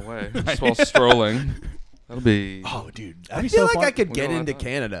 podcasts on the way just while strolling. That'll be. Oh, dude. I That'd be feel so like fun. I could We get go into outside.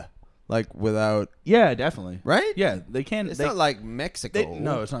 Canada, like without. Yeah, definitely. Right? Yeah, they can. It's they, not like Mexico.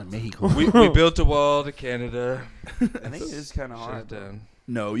 no, it's not Mexico. We built a wall to Canada. I think it is kind of Shut hard. it though. down.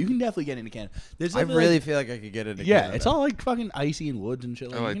 No, you can definitely get into Canada. There's I definitely, really like, feel like I could get into yeah, Canada. it's all like fucking icy and woods and shit.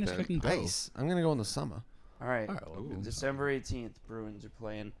 Like, I you like can just that. fucking go. ice. I'm gonna go in the summer. All right. All right, well, Ooh. December 18th, Bruins are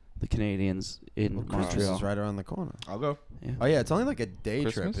playing the Canadians in Christmas Montreal. is right around the corner. I'll go. Yeah. Oh yeah, it's only like a day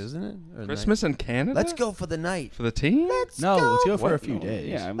Christmas? trip, isn't it? Or a Christmas in Canada? night. Let's go for the night. For the team? Let's No, go. let's go for What? a few No, days.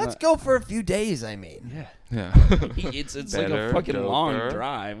 Yeah, I'm Let's not- go for a few days. I mean. Yeah. Yeah. It's like Better, a fucking long doper.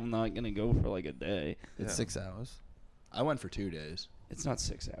 drive. I'm not gonna go for like a day. It's Yeah. 6 hours. I went for 2 days. It's not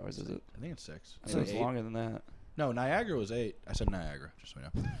 6 hours, is it? I think it's 6. I think it's longer than that. No, Niagara was 8. I said Niagara, just so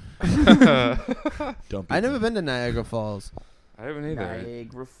you know. Don't be I never been to Niagara Falls. I haven't either.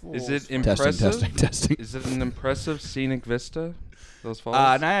 Niagara Falls. Is it Testing, impressive? testing. Is it an impressive scenic vista? Those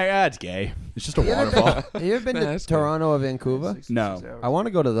falls? Niagara, it's gay. It's just a You ever waterfall. Have you ever been Nah, to that's good. Toronto or Vancouver? 66 No. hours. I want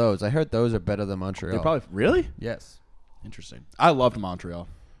to go to those. I heard those are better than Montreal. They probably really Yes. interesting. I loved Montreal.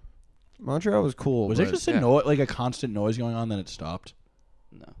 Montreal was cool. Was there but just a like a constant noise going on, then it stopped?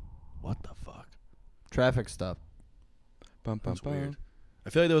 No. What the fuck? traffic stuff? Bum, bum, That's bum. weird. I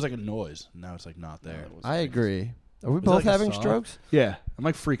feel like there was like a noise. Now it's like not No, there. it was I fixed. agree. Are we Was it both like a having saw? strokes? Yeah, I'm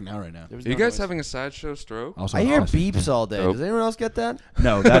like freaking out right now. There was Are you no guys noise. having a sideshow stroke? Also, I hear awesome. beeps all day. Nope. Does anyone else get that?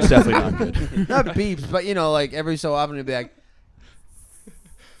 No, that's definitely not good. Not beeps, but you know, like every so often it'll be like,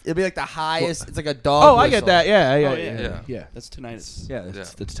 the highest. It's like a dog. Oh, I whistle. get that. Yeah, yeah, Oh, yeah, yeah. yeah. Yeah. Yeah, That's tinnitus. yeah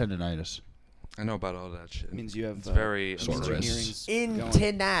that's tendonitis. I know about all that shit. It means you have. It's very it means your sonorous. hearing's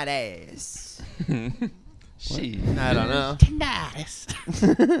going. Tinnitus. She. I don't know.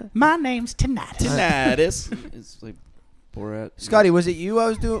 Tinnitus. My name's Tinnitus. Tinnitus. It's like Borat. Scotty, was it you?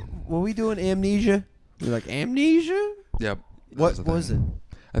 Were we doing amnesia? We were like amnesia. Yep. What was it?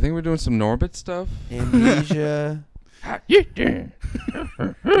 I think we're doing some Norbit stuff. Amnesia.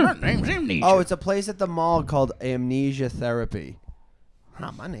 My name's Amnesia. Oh, it's a place at the mall called Amnesia Therapy.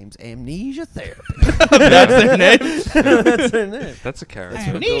 Huh, my name's Amnesia Therapy. that's their name. That's their name. That's a character.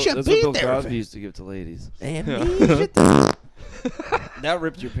 Amnesia That's what Bill therapy. Cosby used to give to ladies. Amnesia Therapy. That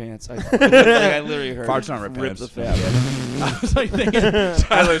ripped your pants. I literally heard Farts it. don't rip Rip pants. the fabric. I was like thinking.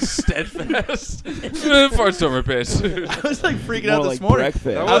 Tyler's steadfast. Farts don't rip pants. I was like freaking More out like this morning. breakfast.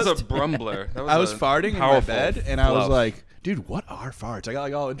 That I was a was- brumbler. That was I was a farting in my powerful bed, and I was fluff. like, "Dude, what are farts?" I got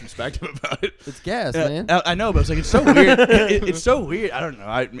like all introspective about it. It's gas, Yeah, man. I know, but it's like it's so weird. It's so weird. I don't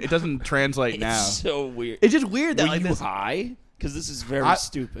know. It doesn't translate now. It's so weird. It's just weird that Were like you this. high? Because this is very I-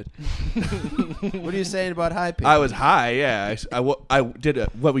 stupid. What are you saying about high people? I was high. Yeah, I did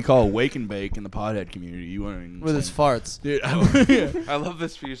what we call a wake and bake in the podhead community. You weren't with his farts. dude. I love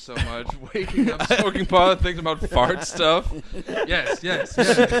this for you so much. Waking up, smoking pot, thinking about fart stuff. Yes, yes,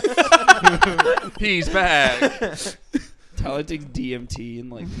 yes. He's back. Tyler takes DMT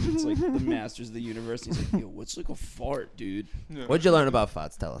and like it's like the masters of the universe. He's like, yo, what's like a fart, dude? What'd you learn about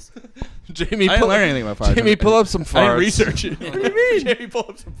farts? Tell us. Jamie, I didn't learn anything about farts. Jamie, pull up some farts. I didn't research it. What do you mean? Jamie, pull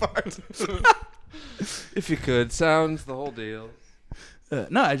up some farts. If you could. Sounds, the whole deal.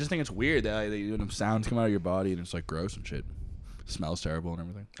 No, I just think it's weird that like, sounds come out of your body and it's like gross and shit. Smells terrible and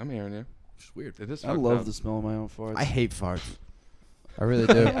everything. I'm hearing you. It's just weird. It is I fucked love up. the smell of my own farts. I hate farts. I really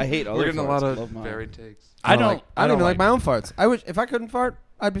do. I hate other We're getting a farts. lot I of love mine. varied takes. I don't even like my own farts. I wish if I couldn't fart,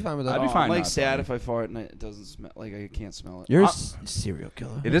 I'd be fine with that. I'd be fine I'm like not sad farting. if I fart and it doesn't smell. Like I can't smell it. You're a serial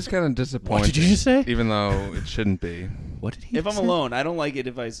killer. It is kind of disappointing. did you just say? Even though it shouldn't be. What did he? If I'm alone, I don't like it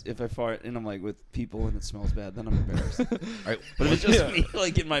if I fart and I'm like with people and it smells bad. Then I'm embarrassed. Right. But if it's just me,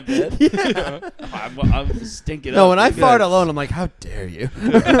 like in my bed, I'm stink it up. No, when I like, fart that's- alone, I'm like, how dare you?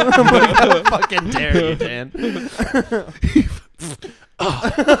 I'm like, how fucking dare you, Dan?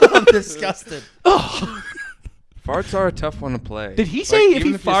 I'm disgusted. Farts are a tough one to play. Did he say if even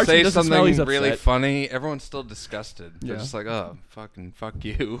he if farts, you say he doesn't something smell, he's really upset? funny, everyone's still disgusted. They're Yeah. just like, oh, fuck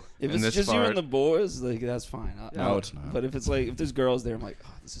you. If and it's this just you fart. and the boys, like that's fine. No, it's not. But if it's like if there's girls there, I'm like, oh,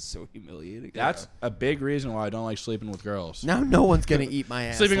 this is so humiliating. That's a big reason why I don't like sleeping with girls. Now no one's gonna eat my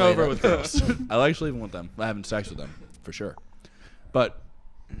ass. Sleeping later. over with girls. I like sleeping with them. Having sex with them, for sure. But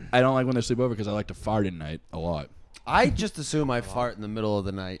I don't like when they sleep over because I like to fart at night a lot. I just assume I fart in the middle of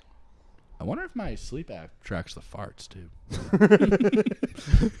the night. I wonder if my sleep app tracks the farts too.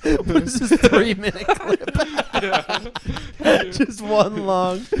 This is a 3-minute clip. Just one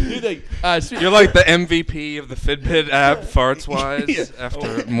long. You're like the MVP of the Fitbit app, farts wise,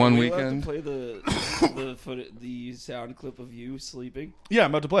 after one Are we allowed weekend. to play the sound clip of you sleeping. Yeah,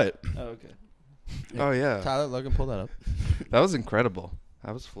 I'm about to play it. Oh, okay. Oh, yeah. Tyler, Logan, pull that up. That was incredible.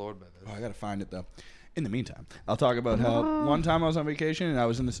 I was floored by Oh, this. I gotta find it though. In the meantime, I'll talk about how one time I was on vacation and I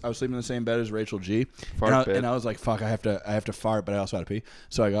was sleeping in the same bed as Rachel G. Fart bit. And I was like, "Fuck, I have to fart," but I also had to pee.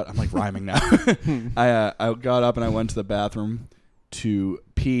 So I'm like rhyming now. I got up and I went to the bathroom to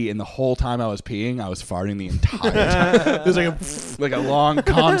pee, and the whole time I was peeing, I was farting the entire time. It was like a long,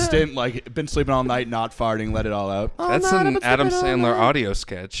 constant, like been sleeping all night, not farting, let it all out. That's an Adam Sandler audio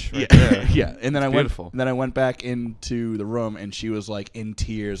sketch right Yeah, there. yeah. And then Beautiful. I went back into the room, and she was like in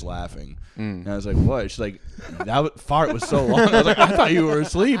tears, laughing. And I was like, "What?" She's like, "That fart was so long." I was like, "I thought you were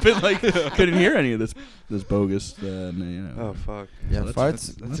asleep and like couldn't hear any of this bogus." Oh fuck. Yeah, Let's-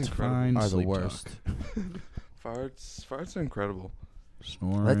 farts That's let's incredible. find are the sleep worst. talk. Farts are incredible.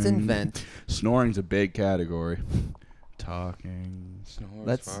 Snoring. Let's invent. Snoring's a big category. Talking. Snores,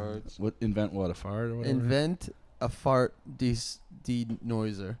 Let's- farts. What invent? What, a fart or whatever? Invent a fart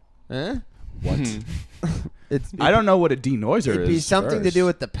denoiser. Eh? What? It's I don't know what a denoiser It'd is. be something to first. do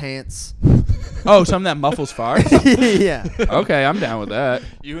with the pants. Oh, something that muffles farts. Yeah. Okay, I'm down with that.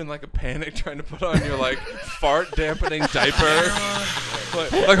 You in like a panic trying to put on your like fart dampening diaper.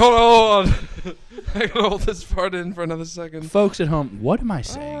 like hold on. I gotta hold this fart in for another second. Folks at home, what am I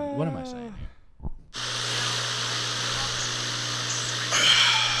saying? What am I saying?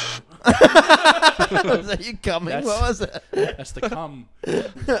 Was that you coming? That's- What was it? That's the cum.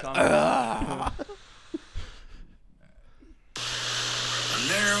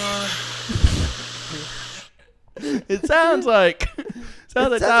 It sounds like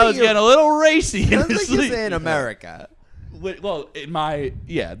sounds I like was you're- getting a little racy in Sounds his like you're sleep. saying America. Well,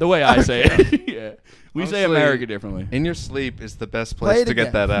 the way I say it. Yeah. We say Honestly, America differently. In your sleep is the best Play place it to get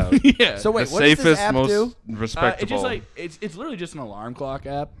again. that out. Yeah. So wait, the what does safest, this app most do? respectable. It's just like it's literally just an alarm clock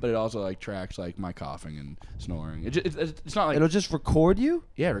app, but it also like tracks like my coughing and snoring. It's not like It'll just record you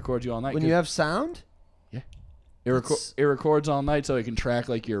it records you all night. when 'cause you have sound. it records all night, so it can track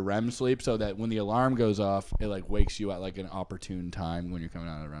like your REM sleep, so that when the alarm goes off, it like wakes you at like an opportune time when you're coming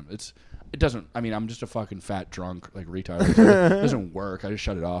out of REM. It doesn't. I mean, I'm just a fucking fat drunk like retard. It doesn't work. I just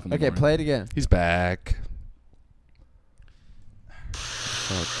shut it off. In the Okay, morning. play it again. He's back.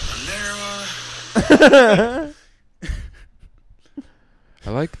 I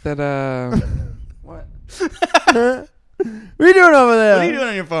like that. What? What are you doing over there? What are you doing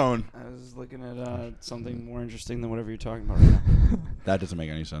on your phone? I was looking at something more interesting than whatever you're talking about right now. That doesn't make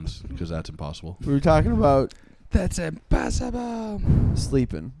any sense because that's impossible. We were talking about That's impossible.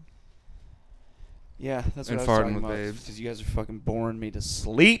 sleeping. Yeah, that's And what I was talking talking with about. babes. Because you guys are fucking boring me to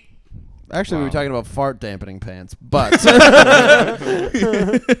sleep. Actually, we were Wow. talking about fart dampening pants, but See,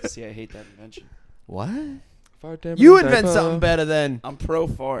 I hate that invention. what? Fart dampening You invent diaper. something better than. I'm pro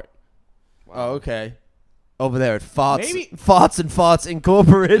fart. Oh, okay. Over there at Farts, Maybe- Farts and Farts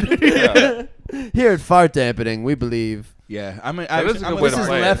Incorporated. Yeah. Here at Fart Dampening, we believe. Yeah, I mean, That is a good way This to is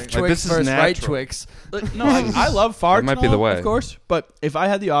play it. left Like, Twix this is versus right natural. Twix. No, I love farts. That might be and the all, way. of course. But if I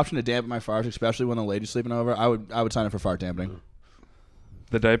had the option to dampen my farts, especially when the lady's sleeping over, I would sign up for fart dampening.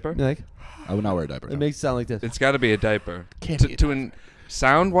 The diaper? Like, I would not wear a diaper. it no. makes it sound like this. It's got to be a diaper. Can't be a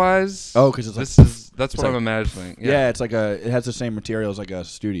Sound wise. Oh, 'cause it's like- that's it's what I'm like- imagining. Yeah, it's like it has the same material as like a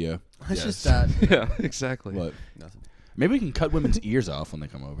studio. It's just Yeah, exactly. What? Nothing. Maybe we can cut women's ears off when they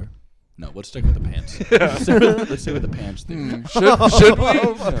come over. No, let's stick with the pants. Let's stick with the pants thing. Should we?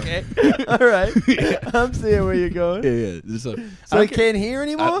 Okay. All right. I'm seeing where you're going. Yeah. So So they can't hear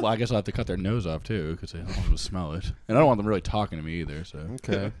anymore? I guess I'll have to cut their nose off too because I don't want them to smell it, and I don't want them really talking to me either. So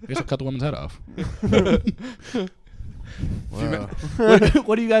Okay. I guess I'll cut the woman's head off. Wow.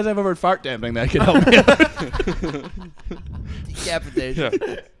 What do you guys have over at fart dampening that can help me out? Decapitation.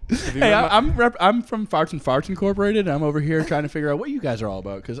 Yeah. Hey, I'm from Farts and Farts Incorporated, and I'm over here trying to figure out what you guys are all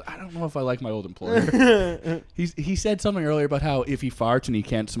about because I don't know if I like my old employer. He said something earlier about how if he farts and he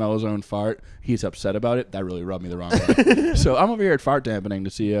can't smell his own fart, he's upset about it. That really rubbed me the wrong way. So I'm over here at fart dampening to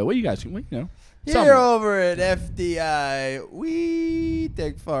see what you guys, Here something. over at FDI, we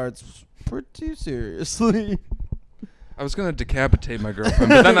take farts pretty seriously. I was gonna decapitate my girlfriend,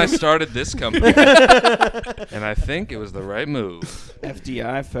 but then I started this company, and I think it was the right move.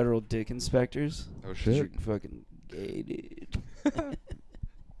 FDI, Federal Dick Inspectors. Oh You're shit! fucking gay, dude.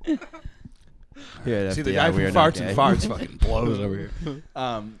 Here at See, FDI, the guy we from are not Farts and gay. Farts fucking blows over here.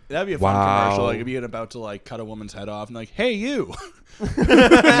 That'd be a fun Wow. commercial. Like if you get about to like cut a woman's head off and like, hey you,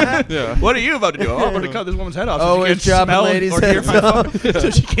 Yeah. what are you about to do? Oh, I'm about to cut this woman's head off. Oh, so we're she can't chopping smell ladies' or hear heads my off. so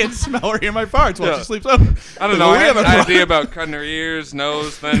she can't smell or hear my farts while Yeah. she sleeps over. I don't know. We I have had a an idea about cutting her ears,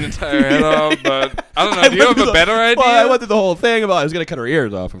 nose, then entire head off, but I don't know. Do you have a better idea? Well, I went through the whole thing about I was going to cut her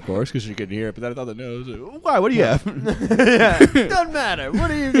ears off, of course, because she couldn't hear it. But then I thought the nose. Why? What do you have? Doesn't matter. What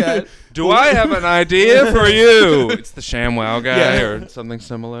do you got? Do I have an idea for you? It's the ShamWow guy Yeah. or something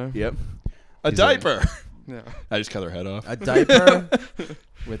similar. Yep. A He's diaper. Yeah. I just cut her head off. A diaper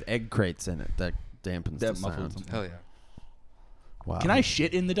with egg crates in it that dampens That the muffles sound. them. Hell yeah. Wow. Can I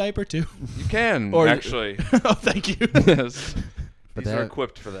shit in the diaper too? You can, Or- actually. Oh, thank you. Yes. But These are that-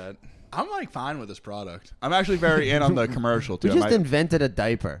 equipped for that. I'm like fine with this product. I'm actually very in on the commercial too. We just invented a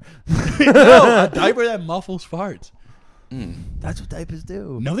diaper. No, a diaper that muffles farts. That's what diapers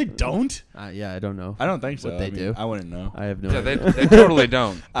do. No, they don't. Yeah, I don't know. I don't think so. What they do. I wouldn't know. I have no Yeah, idea. they totally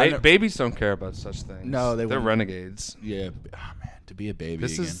don't. I don't- Babies don't care about such things. No, they They're wouldn't. renegades. Yeah. Oh man, to be a baby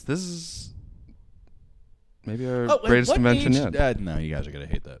This again. is maybe our Oh, wait, greatest what invention age- yet. No, you guys are gonna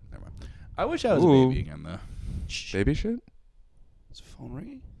hate that. Never mind. I wish I was Ooh. a baby again though. Baby shit? Is the phone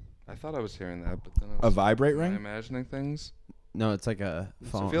ringing? I thought I was hearing that, but then I A was vibrate am I ring? imagining things. No, it's like a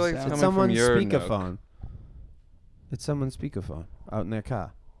phone. feel like it's it's coming from someone's your speakerphone. It's someone's speakerphone out in their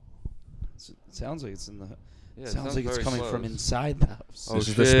car. It sounds like it's in the. Yeah, it sounds like it's very coming from close. inside the house. Oh, This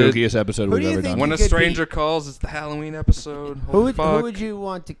is the shit. spookiest episode Who we've do you ever think done. When you a could stranger calls, it's the Halloween episode. Who Holy would, fuck. who would you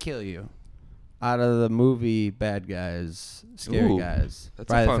want to kill you? Out of the movie bad guys, scary Ooh, guys.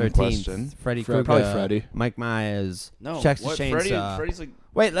 that's a Friday fun the 13th, question. Freddy Probably Krueger, Freddy. Mike Myers, No, Texas what? Chainsaw. Freddy's like.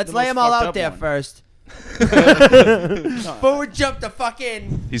 Wait, let's the lay most them all fucked out up there one. first. No, Forward jump the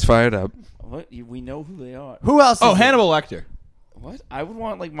fucking. He's fired up. what? We know who they are. Who else? Oh, is it? Hannibal Lecter. What? I would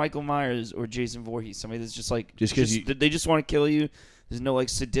want like Michael Myers or Jason Voorhees, somebody that's just like Just 'cause you- they just want to kill you. There's no like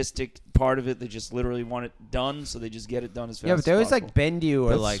sadistic part of it. They just literally want it done, so they just get it done as fast. Yeah, but they as always possible. like bend you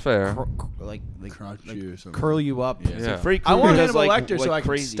or That's like fair. like Crunch you or something. curl you up. Yeah. Yeah. Freddy I want Krueger does Hannibal like, Lecter so like I can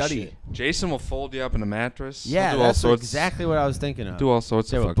crazy study shit. it. Jason will fold you up in a mattress. Yeah, He'll do all that's sorts. exactly what I was thinking of. Do all sorts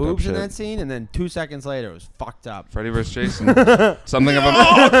There of were fucked up boobs in shit. that scene, and then 2 seconds later, it was fucked up. Freddy vs. Jason. Something of a.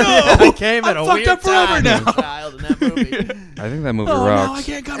 I came at I'm a fucked weird up forever time now. as a child in that movie. I think that movie Oh rocks. no, I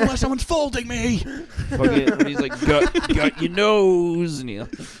can't come unless someone's folding me. Fucking, he's like got your nose, and he,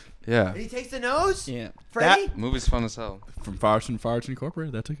 Yeah. And he takes the nose? yeah. Freddy? Movie's fun as hell. From Farts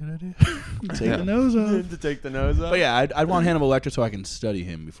Incorporated. That's a good idea. Take Yeah. the nose off. To take the nose off? But yeah, I'd want Hannibal Lecter so I can study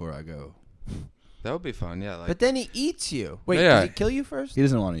him before I go. That would be fun. Yeah. Like But then he eats you. Wait, Yeah. did he kill you first? He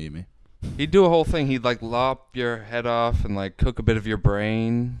doesn't want to eat me. he'd do a whole thing. He'd like lop your head off and like cook a bit of your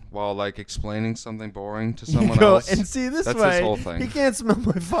brain while like explaining something boring to someone Go else. and see this That's way. his whole thing. He can't smell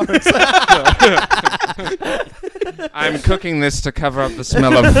my farts. I'm cooking this to cover up the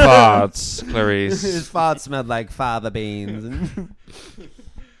smell of farts, His Clarice. farts smelled like fava beans.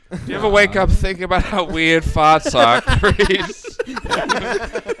 Do you ever wake up thinking about how weird farts are, Clarice?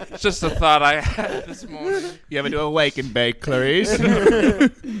 It's just a thought I had this morning. You ever do a wake and bake, Clarice?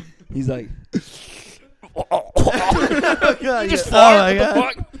 He's like, You just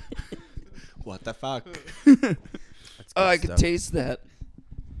fart. What the fuck? Oh, I could taste that.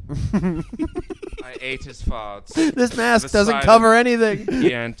 I ate his farts. This mask The doesn't side cover of- anything.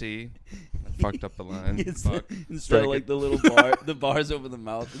 Chianti. I fucked up the line. Fuck. Instead of like the little the bars over the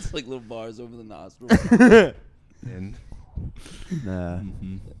mouth, it's like little bars over the nostril. And Nah.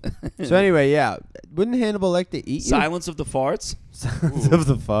 Mm-hmm. So anyway, yeah. Wouldn't Hannibal Lecter eat you? Silence of the farts. Silence of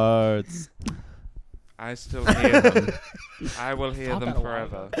the farts. I still hear them. I will hear them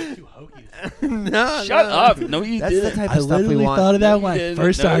forever. No, Shut up. No, you That's the didn't. type I of stuff we literally want. thought of that No, when you I didn't.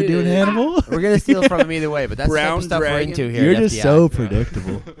 first No, started you doing didn't. Hannibal. We're gonna steal from him either way, but that's Brown the type of stuff we're dragon. into here. You're at just FBI. so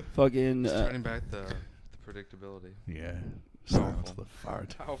predictable. Fucking. Turning back the predictability. Yeah. Powerful. Sounds the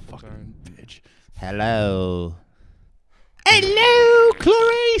fart. Powerful turn. Bitch. Hello. Hello,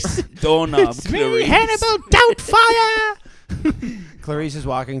 Clarice. Doorknob. Clarice. Doubtfire. Clarice is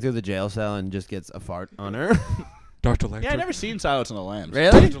walking through the jail cell and just gets a fart on her. Dr. Lecter. Yeah, I never seen Silence of the Lambs.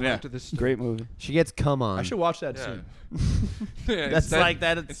 Really? Dr. Yeah. Lecter, this Great movie. She gets cum on. I should watch that Yeah. soon. Yeah, That's instead- like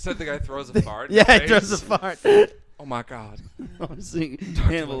that. It's, Instead, the guy throws a fart. in yeah, your it throws a face. fart. Oh my god. Honestly,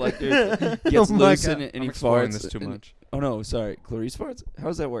 Hannibal Lecter gets Oh my loose God. in it and I'm he exploring farts. this too and- much. Oh no, sorry. Clarice farts? How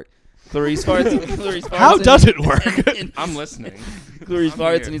does that work? Clarice farts. Clarice farts. How and- does it work? and I'm listening. Clarice I'm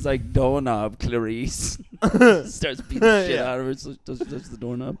farts here. and he's like, doorknob, Clarice. Starts beating the shit Yeah. out of her. So does the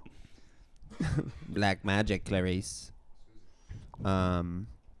doorknob. Black magic, Clarice.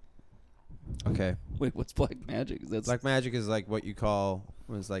 Okay. Wait, what's black magic? That's Black magic is like what you call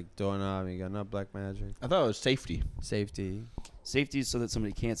when it's like doorknob. You got no black magic. I thought it was safety. Safety. safety so that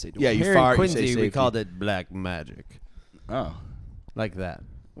somebody can't say doorknob. Yeah, you Here fart, in you say Quincy, we safety. called it black magic, Oh. like that.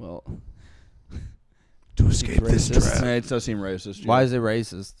 Well, To escape this trap. It does seem racist. Why is it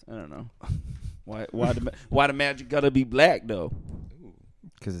racist? I don't know. Why the magic gotta be black though?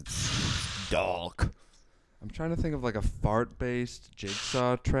 Because it's dog. I'm trying to think of like a fart-based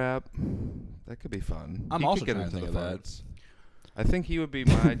jigsaw trap. That could be fun. I'm He also could get trying to into think the of that. farts. I think he would be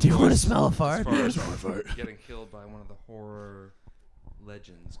my Do you want to choice smell a as fart? far as smell a fart. getting killed by one of the horror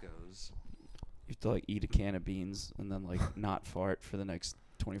legends goes. You have to like eat a can of beans and then like not fart for the next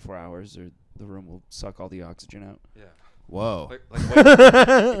 24 hours, or the room will suck all the oxygen out. Yeah. Whoa.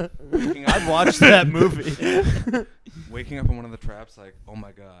 Waking up, I'd watch that movie. waking up in one of the traps, like, oh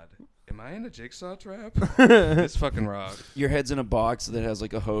my god, am I in a jigsaw trap? This fucking rocks. Your head's in a box that has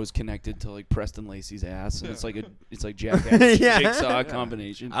like a hose connected to like Preston Lacey's ass, and it's like Jackass jigsaw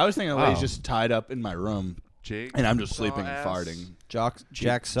combination. I was thinking Lay's just tied up in my room, Jig and I'm just sleeping and ass. farting. Jack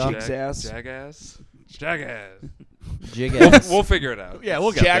suck. Jigsass. Jagass. Jagass. Jig We'll, ass. we'll figure it out. Yeah,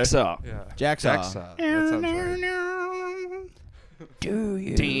 we'll get there. Jacksaw. Yeah. Jacksaw. That sounds right. Do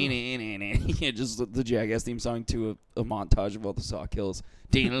you? Yeah, just the Jackass theme song to a montage of all the saw kills.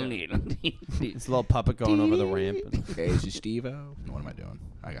 It's a little puppet going over the ramp. Hey, is this Steve-O? What am I doing?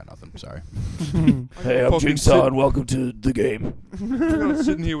 I got nothing. Sorry. Hey, I'm Jigsaw, and welcome to the game. I'm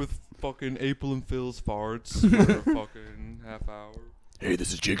sitting here with fucking April and Phil's farts for a fucking half hour. Hey,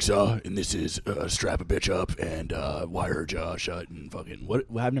 this is Jigsaw, and this is Strap a Bitch Up and Wire Her Jaw Shut and fucking what?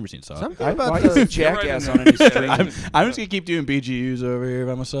 Well, I've never seen Saw. Something Why about is the Jackass Right on any streaming? I'm just gonna keep doing BGUs over here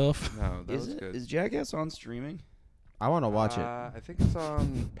by myself. No, that Is was it? good. Is Jackass on streaming? I want to watch it. I think it's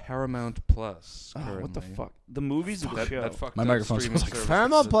on Paramount Plus. Oh, what the currently. fuck? The movies or the That, show? that fucked My up microphone streaming smells like service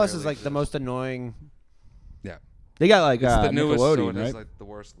Paramount that Plus barely is like the exists. most annoying. Yeah. They got like It's the newest, so Nickelodeon, it right? has like the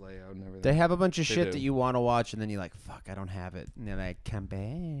worst layout and everything. They have a bunch of They shit do. that you want to watch, and then you're like, "Fuck, I don't have it." And then I come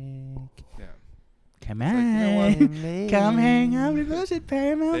back. Yeah. Come like, you know what? Come Come hang out with us at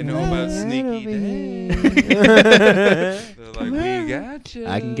Paramount. They know about Sneaky Day. They're like, we got you.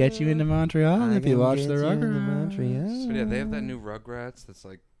 I can get you into Montreal if you watch the Rugrats. But yeah, they have that new Rugrats that's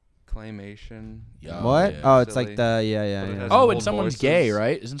like claymation. Yeah. What? yeah. Oh, it's Silly. like the yeah. But it has Oh, old and someone's voices. gay,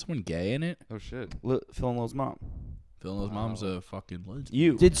 right? Isn't someone gay in it? Oh shit. Phil and Lo's mom. Phil and his mom's a fucking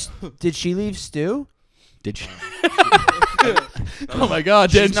lesbian. You. Did she leave Stu? Did she? Oh my God,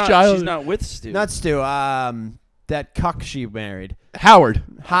 Jen's child. She's not with Stu. Not Stu. That cuck she married. Howard.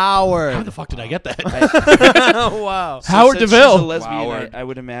 Howard. How the fuck did I get that? Wow. So Howard since DeVille. She's a lesbian. Howard. I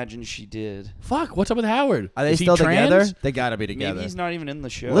would imagine she did. Fuck, what's up with Howard? Are they Is he still trans? together? They gotta be together. Maybe he's not even in the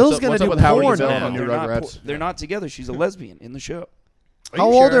show. Lil's What's up- gonna what's do up with Howard porn DeVille now. on New they're, not Rugrats? they're not together. She's a lesbian in the show. How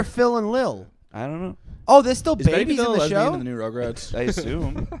you old sure? are Phil and Lil? I don't know. Oh, they're still Is Betty babies DeVille in the a lesbian show. in the new Rugrats? I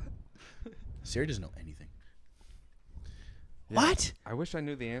assume. Siri doesn't know anything. Yeah. What? I wish I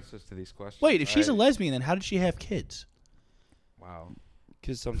knew the answers to these questions. Wait, if she's a lesbian, then how did she have kids? Wow.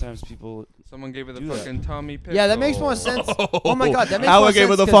 Because sometimes people. Someone gave her the Do that. fucking Tommy pickle. Yeah, that makes more sense. Oh my God, that makes Howard more gave sense.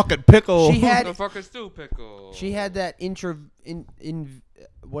 her the 'cause fucking pickle. She had The fuck is Stu pickle? she had that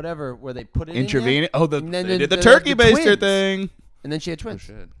whatever where they put it in Intravenous. Oh, And then they did the the turkey baster twins. thing. and then she had Oh twins.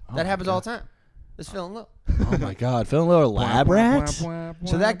 shit. That happens all the time. This Phil and Lil. Oh my God, Phil and Lil are lab rats.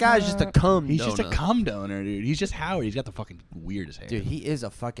 So that guy's just a cum He's just a donor. cum donor, dude. He's just Howard. He's got the fucking weirdest hair. Dude, he is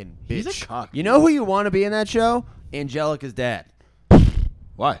a fucking bitch. He's a cock. You know who you want to be in that show? Angelica's dad.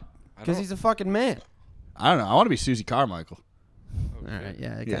 Why? Because he's a fucking man. I don't know. I want to be Susie Carmichael. All right,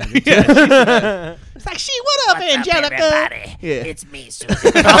 yeah. I Yeah. got It's like, she, what up, Angelica? Yeah. It's me,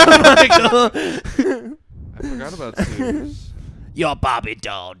 Susie. I forgot about Suze. Your Barbie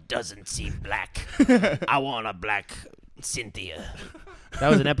doll doesn't seem black. I want a black Cynthia. That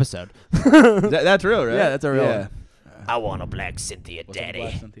was an episode. That's real, right? Yeah, that's a real one. I want a black Cynthia, What's up with daddy.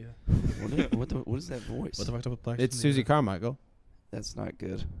 Black Cynthia? What is that voice? What the fuck's up with Black It's Cynthia? Susie Carmichael. That's not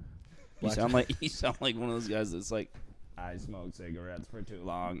good. You Black- sound like one of those guys that's like, I smoked cigarettes for too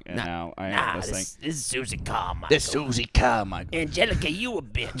long, and Nah, now I Nah, have this this is Susie Carmichael. This Susie Carmichael. Angelica, you a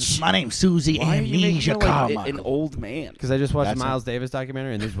bitch. My name's Susie thing. Why are you making Amnesia her like Carmichael. an old man? Because I just watched That's a Miles Davis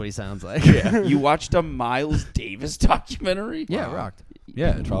documentary, and this is what he sounds like. You watched a Miles Davis documentary? Yeah, Wow. rocked.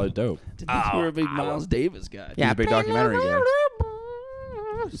 Yeah, it's probably dope. Didn't think you were a big Oh, Miles Davis guy. He's a big documentary guy.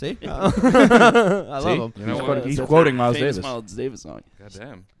 See? I love See? him. You know He's what? quoting- he's That's quoting a Miles famous Davis. Miles Davis song.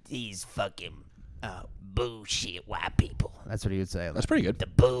 Goddamn. These fucking bullshit white people. That's what he would say. That's pretty good. The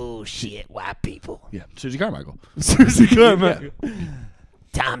bullshit white people. Yeah, Susie Carmichael. Susie Carmichael.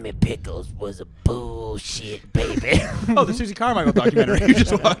 Tommy Pickles was a bullshit baby. Oh, the Susie Carmichael documentary you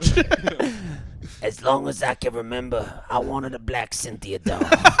just watched. As long as I can remember, I wanted a black Cynthia doll.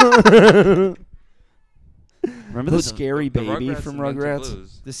 Remember the scary The baby Rugrats from invented Rugrats?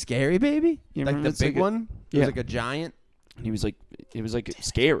 blues. The scary baby? You Like remember the it's big like a- one? It Yeah. was like a giant. And he was like, it was like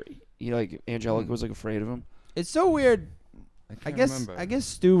scary. Angelica was like afraid of him. It's so weird. I can't guess remember. I guess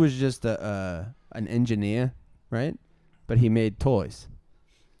Stu was just an engineer, right? But he made toys.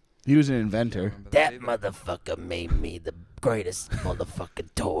 He was an inventor. That motherfucker made me the greatest motherfucking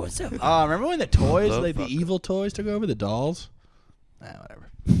toys ever. Remember when the toys, Love like the fucker. evil toys, took over the dolls? Whatever.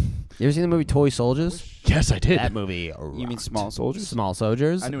 You ever seen the movie Toy Soldiers? Yes, I did. That movie rocked. You mean Small Soldiers? Small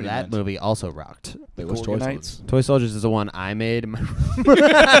Soldiers? I knew what he That meant. movie also rocked. Wait, what's Toy Gorgonites? Soldiers? Toy Soldiers is the one I made. No,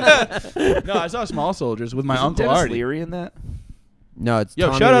 I saw Small Soldiers with my Isn't Uncle Dennis Artie. Leary in that? No, it's Yo,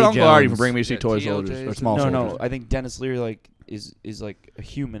 Tommy shout out Lee Uncle Artie for Jones. bringing me to see Yeah, Toy TLJs Soldiers or and- Small No, Soldiers. no. I think Dennis Leary like is like a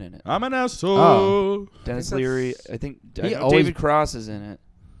human in it. I'm an asshole. Oh. Dennis that's- Leary. I think He know always- David Cross is in it.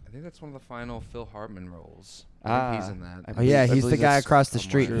 I think that's one of the final Phil Hartman roles. I Ah, think he's in that. Oh, yeah, I he's the believe guy that's across the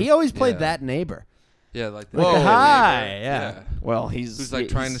somewhere. street. He always played Yeah. that neighbor. Yeah, like Like the Whoa. high, neighbor. yeah. Well, he's Who's like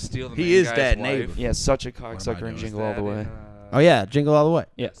trying to steal the he main is guy's that wife. neighbor. Yeah, such a am I cocksucker doing? in Is Jingle All the Way. Oh, yeah, Jingle All the Way.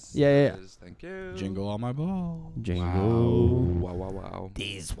 Yes. Yeah. Thank you. Jingle on my ball. Jingle. Wow, wow, wow.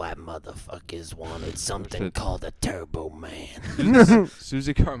 These white motherfuckers wanted something shit. called a Turbo Man.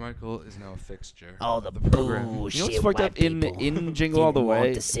 Susie Carmichael is now a fixture. All the program. bullshit You know what's fucked white up in people Jingle All the didn't want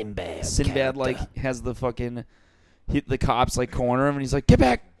Way? the Sinbad Sinbad character. like has the fucking hit the cops like corner him and he's like, "Get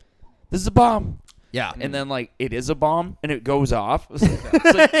back! This is a bomb!" Yeah. And then like it is a bomb and it goes off. It's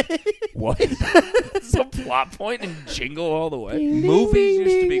like, what? It's a plot point in Jingle All the Way. Movies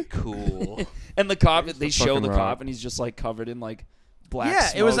used to be cool. And the cop, Used they to show fucking the rock. cop and he's just like covered in like black.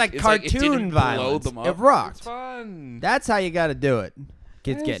 Yeah, it was smoke. like It's cartoon it didn't blow violence. them up. It rocked. It's fun. That's how you got to do it.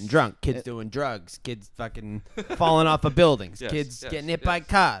 Kids getting drunk, kids doing drugs, kids fucking falling off of buildings, Yes, kids yes, getting hit by yes.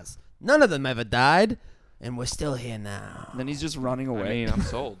 cars. None of them ever died, and we're still here now. And then he's just running away. I mean, I'm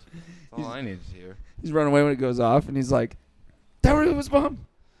sold. That's all I need to hear. He's running away when it goes off, and he's like, "That really was a bomb.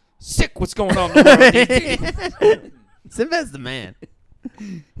 Sick. What's going on?" DP?" Sinbad's the man.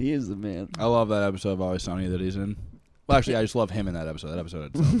 He is the man. I love that episode of Always Sunny that he's in. Well, actually, I just love him in that episode. That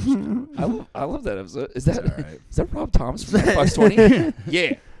episode itself is good. I love that episode. Is that All right. is that Rob Thomas from Xbox 20?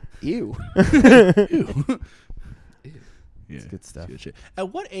 Yeah. Ew. Yeah, good stuff. Good shit.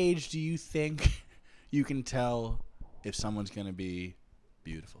 At what age do you think you can tell if someone's gonna be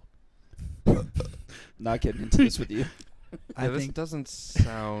beautiful? Not getting into this with you. I this think doesn't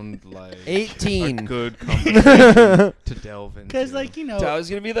sound like 18. a good conversation to delve into. because, like, you know, Tyler's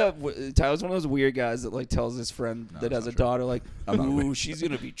gonna be Tyler's one of those weird guys that like tells his friend No, that that's has a not true. daughter like, I'm not "Ooh, weird. she's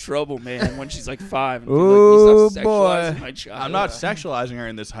gonna be trouble, man," when she's like 5. And Ooh, like, "You stop sexualizing boy. my child." I'm not sexualizing her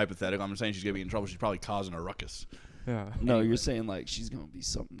in this hypothetical. I'm saying she's gonna be in trouble. She's probably causing a ruckus. yeah. No, you're saying like she's gonna be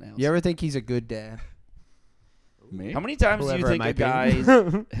something else. You ever think he's a good dad? Me? How many times do you Whoever it think a might be.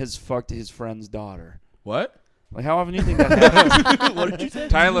 guy has fucked his friend's daughter? What? Like, how often do you think that happens? What did you say?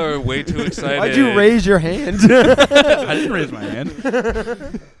 Tyler, way too excited. Why'd you raise your hand? I didn't raise my hand.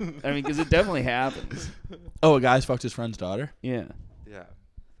 I mean, because it definitely happens. Oh, a guy's fucked his friend's daughter. Yeah, Yeah.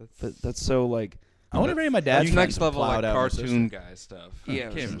 but that's so like. I wonder if any of my dad's That's friends next have level like plowed out my cartoon sister. guy stuff. Yeah,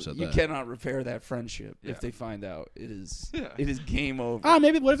 Can't even said you that. cannot repair that friendship Yeah. if they find out. It is Yeah. it is game over. Ah,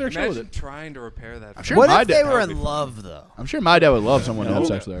 maybe what if they're chill with Imagine it? trying to repair that. I'm sure What my if they dad were would be in fun. love, though? I'm sure my dad would love someone to have No.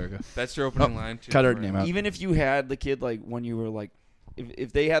 sex with Erica. That's your opening line. Too, cut her for name him. out. Even if you had the kid like when you were like,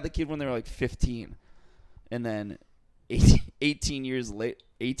 if they had the kid when they were like 15, and then 18 years late.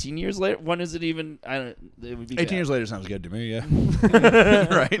 18 years later? When is it even? I don't. It would be 18 bad. years later sounds good to me, yeah.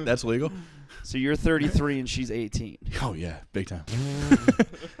 Right? That's legal? So you're 33 and she's 18. Oh, yeah. Big time.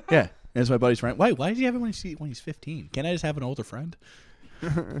 Yeah. And it's my buddy's friend. Why does he have it when he's 15? Can't I just have an older friend?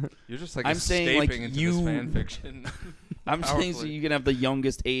 You're just like I'm saying, like, escaping into you- this fan fiction. I'm saying so Powerfully. you can have the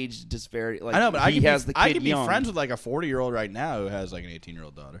youngest age disparity. Like I know, but I he can has be, the kid I can be young. friends with like a 40-year-old right now who has like an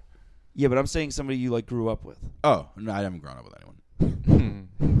 18-year-old daughter. Yeah, but I'm saying somebody you like grew up with. Oh, no, I haven't grown up with anyone.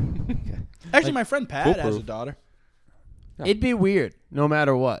 Okay. Actually, my friend Pat has a foolproof. daughter. It'd be weird, no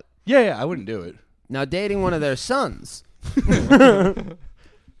matter what. Yeah, I wouldn't do it. Now, dating one of their sons.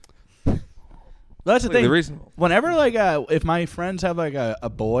 That's the Completely thing. reasonable. Whenever like if my friends have like a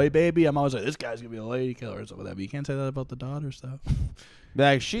boy baby, I'm always like, this guy's gonna be a lady killer or something like that. But you can't say that about the daughters, though.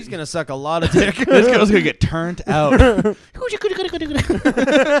 Like, she's going to suck a lot of dick. This girl's gonna get turned out. Can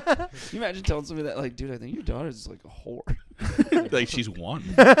you imagine telling somebody that, like, dude, I think your daughter's just like a whore. Like she's one.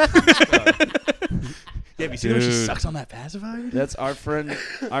 Yeah, have you seen when she Dude. sucks on that pacifier? That's our friend.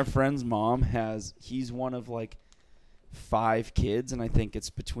 Our friend's mom has. He's one of like 5 kids, and I think it's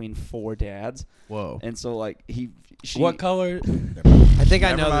between 4 dads. Whoa. And so like she. What color? I think I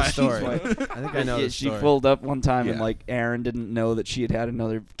Never know the mind. story. She's I think I know yeah, the she story. pulled up one time and Yeah. like Aaron didn't know that she had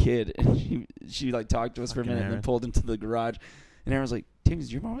another kid, and she like talked to us for a Fucking minute and then Aaron. pulled into the garage, and Aaron was like, "Tim,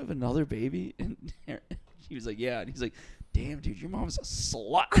 does your mom have another baby?" And he was like, "Yeah," and he's like, "Damn, dude, your mom's a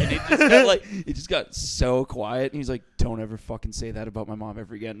slut." And it just got so quiet, and he's like, "Don't ever fucking say that about my mom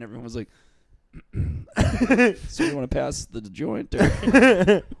ever again." And everyone was like, "So you want to pass the joint?"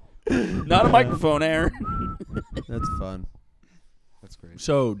 Or? Not a microphone, Aaron. That's fun. That's great.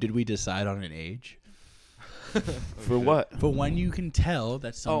 So, did we decide on an age? For what? For when you can tell that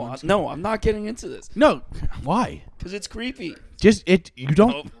Oh, someone's... no, I'm not getting into this. No. Why? Because it's creepy. Just it. You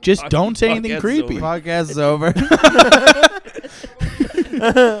don't Oh, just fuck, don't say anything podcast's creepy. over. Podcast is over.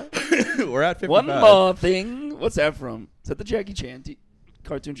 We're at 55. One more thing. What's that from? Is that the Jackie Chan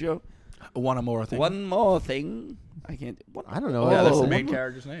cartoon show? One more thing. One more thing. I can't. What, I don't know. Yeah, that's the one main more-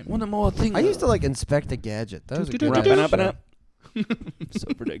 character's name. One more thing. I used to like Inspect a Gadget. That was a good Wrap-a-nap-a-nap. show. So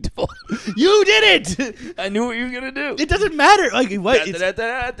predictable. You did it. I knew what you were gonna do. It doesn't matter. Like what?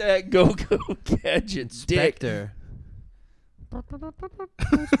 It's- Go gadget dick. Spectre.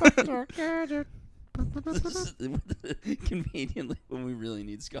 Conveniently, when we really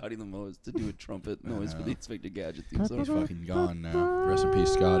need Scotty the most to do a trumpet noise for the Inspector Gadget theme He's song. fucking gone now. Rest in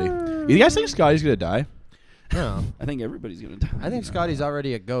peace, Scotty. You guys think Scotty's gonna die? No. I think everybody's gonna die. I think Scotty's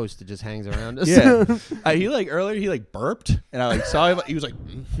already a ghost that just hangs around us. Yeah. He like earlier he like burped and I like saw him. He was like,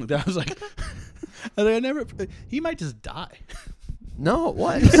 I was like, I never. He might just die. No,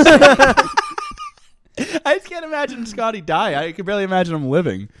 what? I just can't imagine Scotty die. I can barely imagine him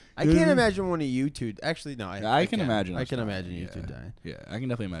living. I can't imagine one of you two. Actually, no. I can imagine. I us can dying. imagine you two dying. Yeah, I can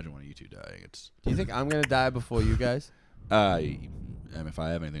definitely imagine one of you two dying. It's. Do you think I'm gonna die before you guys? If I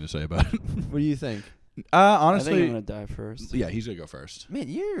have anything to say about it. What do you think? I think Honestly, I'm gonna die first. yeah, he's gonna go first. Man,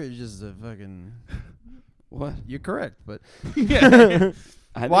 you're just a fucking. What? You're correct, but Yeah.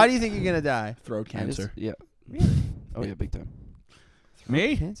 why do you think you're gonna die? Throat cancer. Yeah. Really? Oh yeah, big time.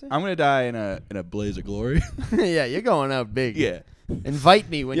 Me? Cancer? I'm gonna die in a blaze of glory. Yeah, you're going out big. yeah. Invite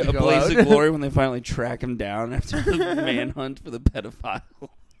me when Yeah, you a go blaze out. of glory when they finally track him down after the manhunt for the pedophile.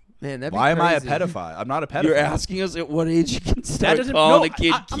 Man, that'd be Why am I a crazy. pedophile? I'm not a pedophile. You're asking us at what age you can That start doesn't. calling No, a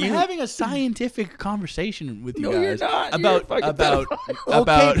kid I'm cute. having a scientific conversation with you No, you're guys not. You're about a fucking about pedophile.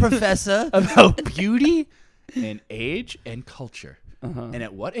 about Okay, Professor. about beauty and age and culture. Uh-huh. And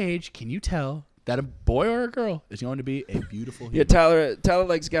at what age can you tell that a boy or a girl is going to be a beautiful Yeah, human? Tyler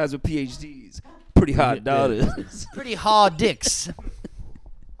likes guys with PhDs. Pretty hot daughters. Pretty hard dicks.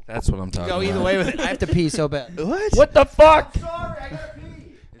 That's what I'm talking Go about. either way with it. I have to pee so bad. What? What the fuck?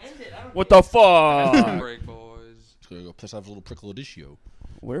 What the fuck? Break, boys. Just gonna go piss off a little prickle of issue.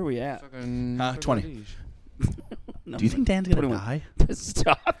 Where are we at? Fucking 20. No, Do you think Dan's gonna put him die?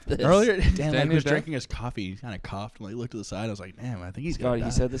 Stop this. Earlier, Dan Dan, was you're dead? drinking his coffee. He kind of coughed and like looked to the side. I was like, damn, I think he's Scotty, gonna he die.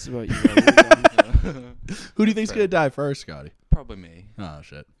 said this about you. Already. Who do you think's gonna die first, Scotty? Probably me. Oh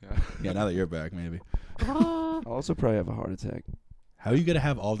shit. Yeah. Yeah, now that you're back, maybe. I'll also probably have a heart attack. How are you gonna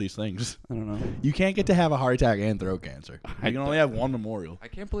have all these things? I don't know. You can't get to have a heart attack and throat cancer. I You can only have one memorial. I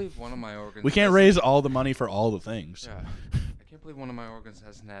can't believe one of my organs. We can't hasn't- raise all the money for all the things. Yeah. I can't believe one of my organs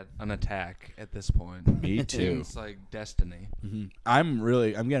hasn't had an attack at this point. Me too. It's like destiny. I'm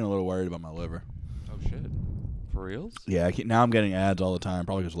getting a little worried about my liver. Oh shit. For reals? Yeah, now I'm getting ads all the time.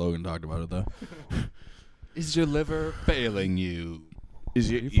 Probably because Logan talked about it though. Is your liver failing you?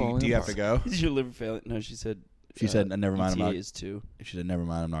 Do falling you have to apart. go? Is your liver failing? No, she said. She said, "Never mind, I'm ETA not." is 2. She said, "Never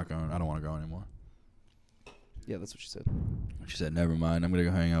mind, I'm not going. I don't want to go anymore." Yeah, that's what she said. She said, "Never mind, I'm gonna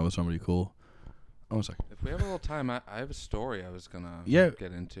go hang out with somebody cool." Oh, a second. If we have a little time, I have a story I was gonna Yeah.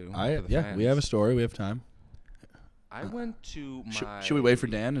 get into. We for the have a fans. story. We have time. I went to my. Should we wait for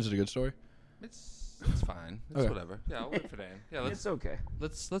Dan? Is it a good story? It's fine. It's Okay. whatever. Yeah, I'll wait for Dan. Yeah, It's okay.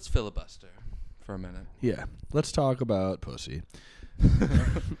 let's filibuster for a minute. Yeah. Let's talk about pussy.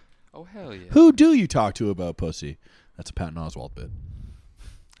 Oh hell yeah. Who do you talk to about pussy? That's a Patton Oswalt bit.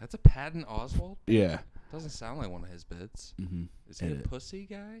 That's a Patton Oswalt? Yeah. Doesn't sound like one of his bits. Mm-hmm. Is he It a pussy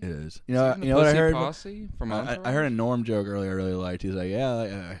guy? It is. Is You know. he in the You know what I Pussy heard? Posse from I heard a Norm joke earlier. I really liked. He's like,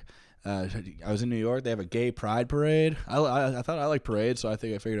 "Yeah, I was in New York. They have a gay pride parade. I thought I liked parades, so I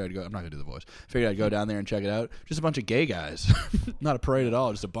figured I'd go. I'm not gonna do the voice. Figured I'd go down there and check it out. Just a bunch of gay guys. Not a parade at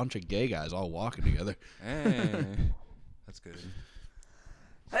all. Just a bunch of gay guys all walking together. Hey, that's good.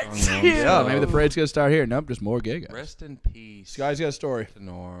 Yeah, maybe the parade's gonna start here. Nope, just more gay guys. Rest in peace. This guy's got a story. to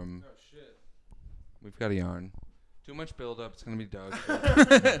Norm. Oh shit. We've got a yarn. Too much buildup. It's gonna be Doug.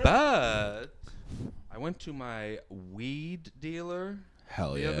 But I went to my weed dealer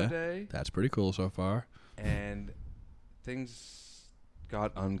Hell the other yeah, day, that's pretty cool so far. and things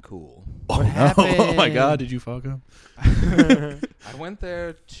got uncool. What happened? Oh my god, did you fuck him? I went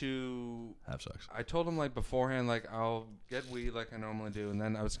there to. That sucks. I told him like beforehand, like I'll get weed like I normally do, and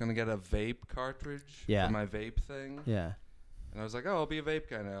then I was gonna get a vape cartridge Yeah. for my vape thing. Yeah. And I was like, oh, I'll be a vape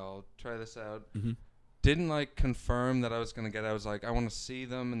guy now. I'll try this out. Mm-hmm. Didn't like confirm that I was gonna get it. I was like, I want to see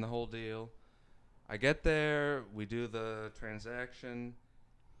them and the whole deal. I get there, we do the transaction,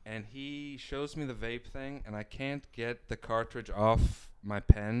 and he shows me the vape thing, and I can't get the cartridge off my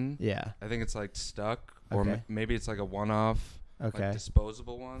pen. Yeah. I think it's like stuck, or Okay. maybe it's like a one-off, Okay. like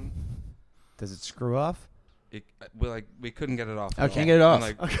disposable one. Does it screw off? We couldn't get it off. I at can't all.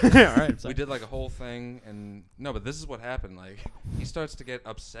 get it off. And, Okay. All right. we did like a whole thing, and no, but this is what happened. Like, he starts to get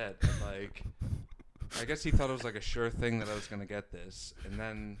upset. And, like, I guess he thought it was like a sure thing that I was gonna get this, and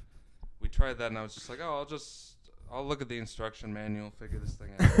then we tried that, and I was just like, oh, I'll look at the instruction manual, figure this thing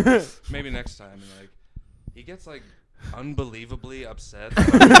out. Maybe next time. And like, he gets like unbelievably upset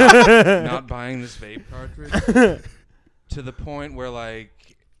about not buying this vape cartridge to the point where like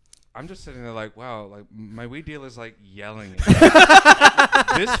I'm just sitting there like, wow, like my weed dealer's like yelling at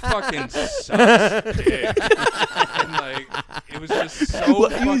me. This fucking sucks, dick. And like, it was just so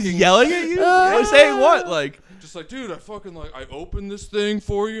What, fucking he was yelling at you? Yeah. Saying what? Like, just like, dude, I fucking like I opened this thing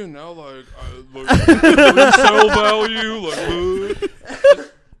for you, and now like I sell value, like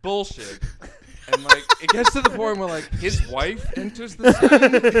just bullshit. And like it gets to the point where like his wife enters the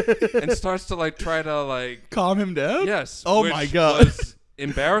scene and starts to like try to like calm him down? yes. Oh which my God. Was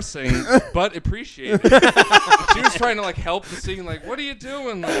embarrassing but appreciated. She was trying to like help the scene, like, what are you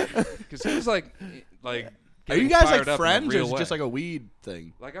doing? Like, because he was like. Are you getting guys fired like up in a friends, or real is it way. just like a weed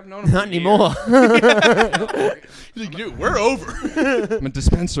thing? Like I've known him Not for anymore. years. Yeah, He's like, dude, we're over. I'm a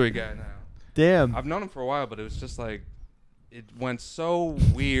dispensary guy now. Damn. I've known him for a while, but it was just like it went so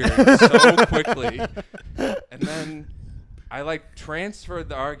weird so quickly, and then I like transferred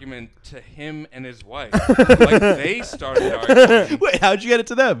the argument to him and his wife. Like they started arguing. Wait, how'd you get it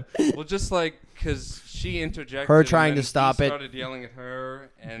to them? Well, just like because she interjected. Her and trying then to stop he it. Started yelling at her,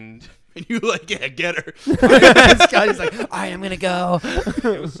 and And you like, yeah, get her. Scotty's like, all right, I'm gonna go.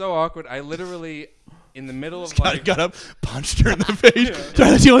 it was so awkward. I literally, in the middle of Scotty like got up, punched her in the face. Sorry,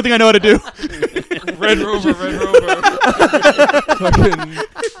 that's the only thing I know how to do. Red Rover.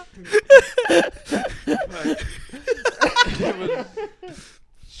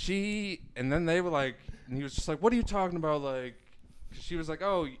 And then they were like, and he was just like, what are you talking about? Like, 'cause she was like,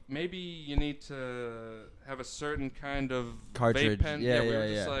 oh, maybe you need to have a certain kind of Cartridge. vape pen. Yeah, we yeah, were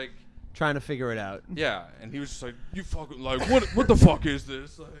just yeah. like, Trying to figure it out. yeah. And he was just like, you fucking, like, what the fuck is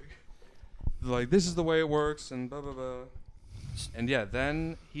this? Like, this is the way it works, and blah, blah, blah. And yeah,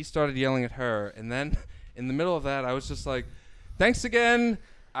 then he started yelling at her, and then in the middle of that, I was just like, thanks again.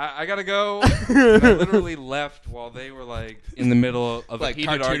 I gotta go. And I literally left while they were like in the middle of Like a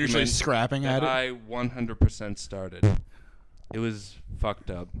heated cartoonishly argument scrapping at that it. I 100% started. It was fucked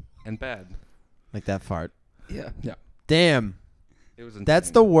up and bad. Like that fart. Yeah. Yeah, Damn. it was. Insane.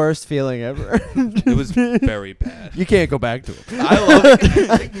 That's the worst feeling ever. It was very bad. You can't go back to him. I love it.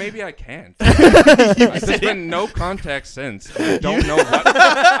 I think maybe I can't. There's been no contact since. I don't know what.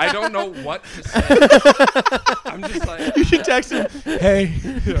 I don't know what to say. I'm just like. You should text him, hey,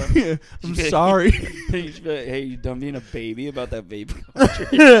 I'm sorry. You should be like, hey, you done being a baby about that vape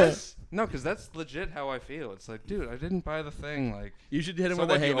cartridge? No, because that's legit how I feel. It's like, dude, I didn't buy the thing. Like, You should hit him so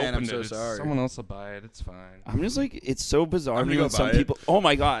with a, what, hey, you man, I'm opened so it. It's sorry. Someone else will buy it. It's fine. I'm just like, it's so bizarre I'm to me gonna when go some buy it. people. Oh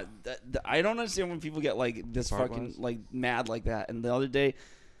my god, I don't understand when people get like this Fart fucking was? like mad like that. And the other day, at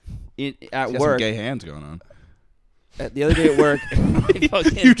He's got some work, gay hands going on. the other day at work, I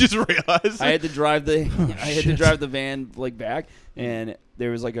fucking- You just realized. I had to drive the I had to shit. drive the van like back, and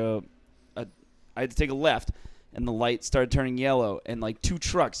there was like I had to take a left, and the light started turning yellow, and like two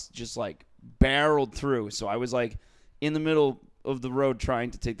trucks just like barreled through. So I was like in the middle of the road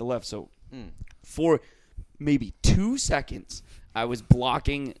trying to take the left. So for maybe 2 seconds, I was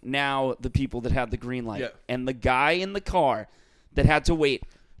blocking now the people that had the green light, Yeah. and the guy in the car that had to wait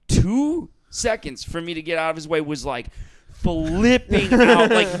 2 seconds for me to get out of his way was like flipping out,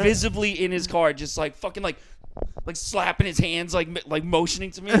 like visibly in his car, just like fucking like slapping his hands, like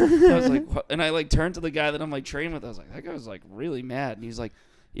motioning to me. I was like, what? And I like turned to the guy that I'm like training with. I was like, that guy was like really mad, and he was like,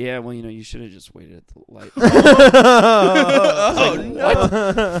 yeah, well, you know, you should have just waited at the light.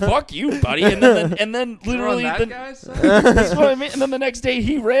 What? Fuck you, buddy. And then literally, that the, guy's side? that's what I mean. And then the next day,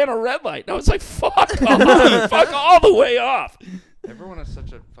 he ran a red light. And I was like, fuck off. Fuck all the way off. Everyone has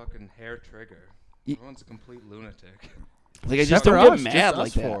such a fucking hair trigger. Everyone's a complete lunatic. Like, I just Except for don't get us, mad just like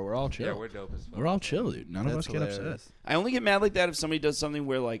us that. four. We're all chill. Yeah, we're dope as fuck. We're all chill, dude. None of us get upset. I only get mad like that if somebody does something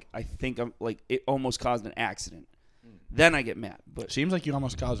where, like, I think I'm like it almost caused an accident. Then I get mad. But Seems like you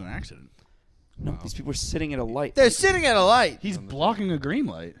almost caused an accident. no, these people are sitting at a light. They're sitting at a light. He's blocking a green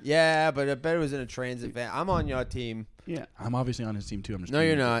light. Yeah, but I bet it was in a transit van. I'm on your team. Yeah. I'm obviously on his team too. I'm just No,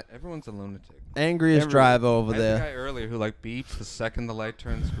 you're not. Everyone's a lunatic. Angriest driver over I had the there. guy earlier who like beeps the second the light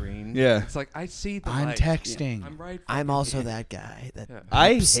turns green. Yeah. It's like I see the I'm light. texting. I'm right. I'm fucking also here. that guy that Yeah.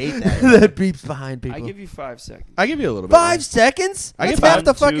 I beeps- hate that. that beeps behind people. I give you 5 seconds. I give you a little bit. 5 seconds? I That's give half 1,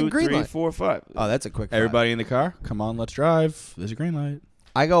 the 2, fucking green 3, light. 4, 5. Oh, that's a quick. five. Everybody in the car, come on, let's drive. There's a green light.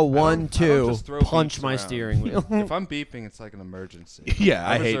 I go I 1, don't 2, just throw punch beeps my around. steering wheel. If I'm beeping, it's like an emergency. Yeah,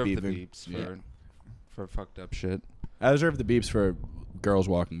 I hate reserve the beeping. beeps Yeah. for fucked up shit. I reserve the beeps for girls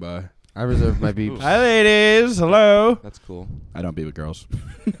walking by. I reserve my beeps. Ooh. Hi, ladies. Hello. That's cool. I don't beep at girls.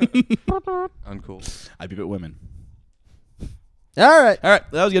 Uncool. I beep at women. All right. All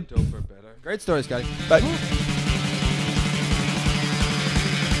right, that was good. Dope or better. Great story, Scotty. Bye.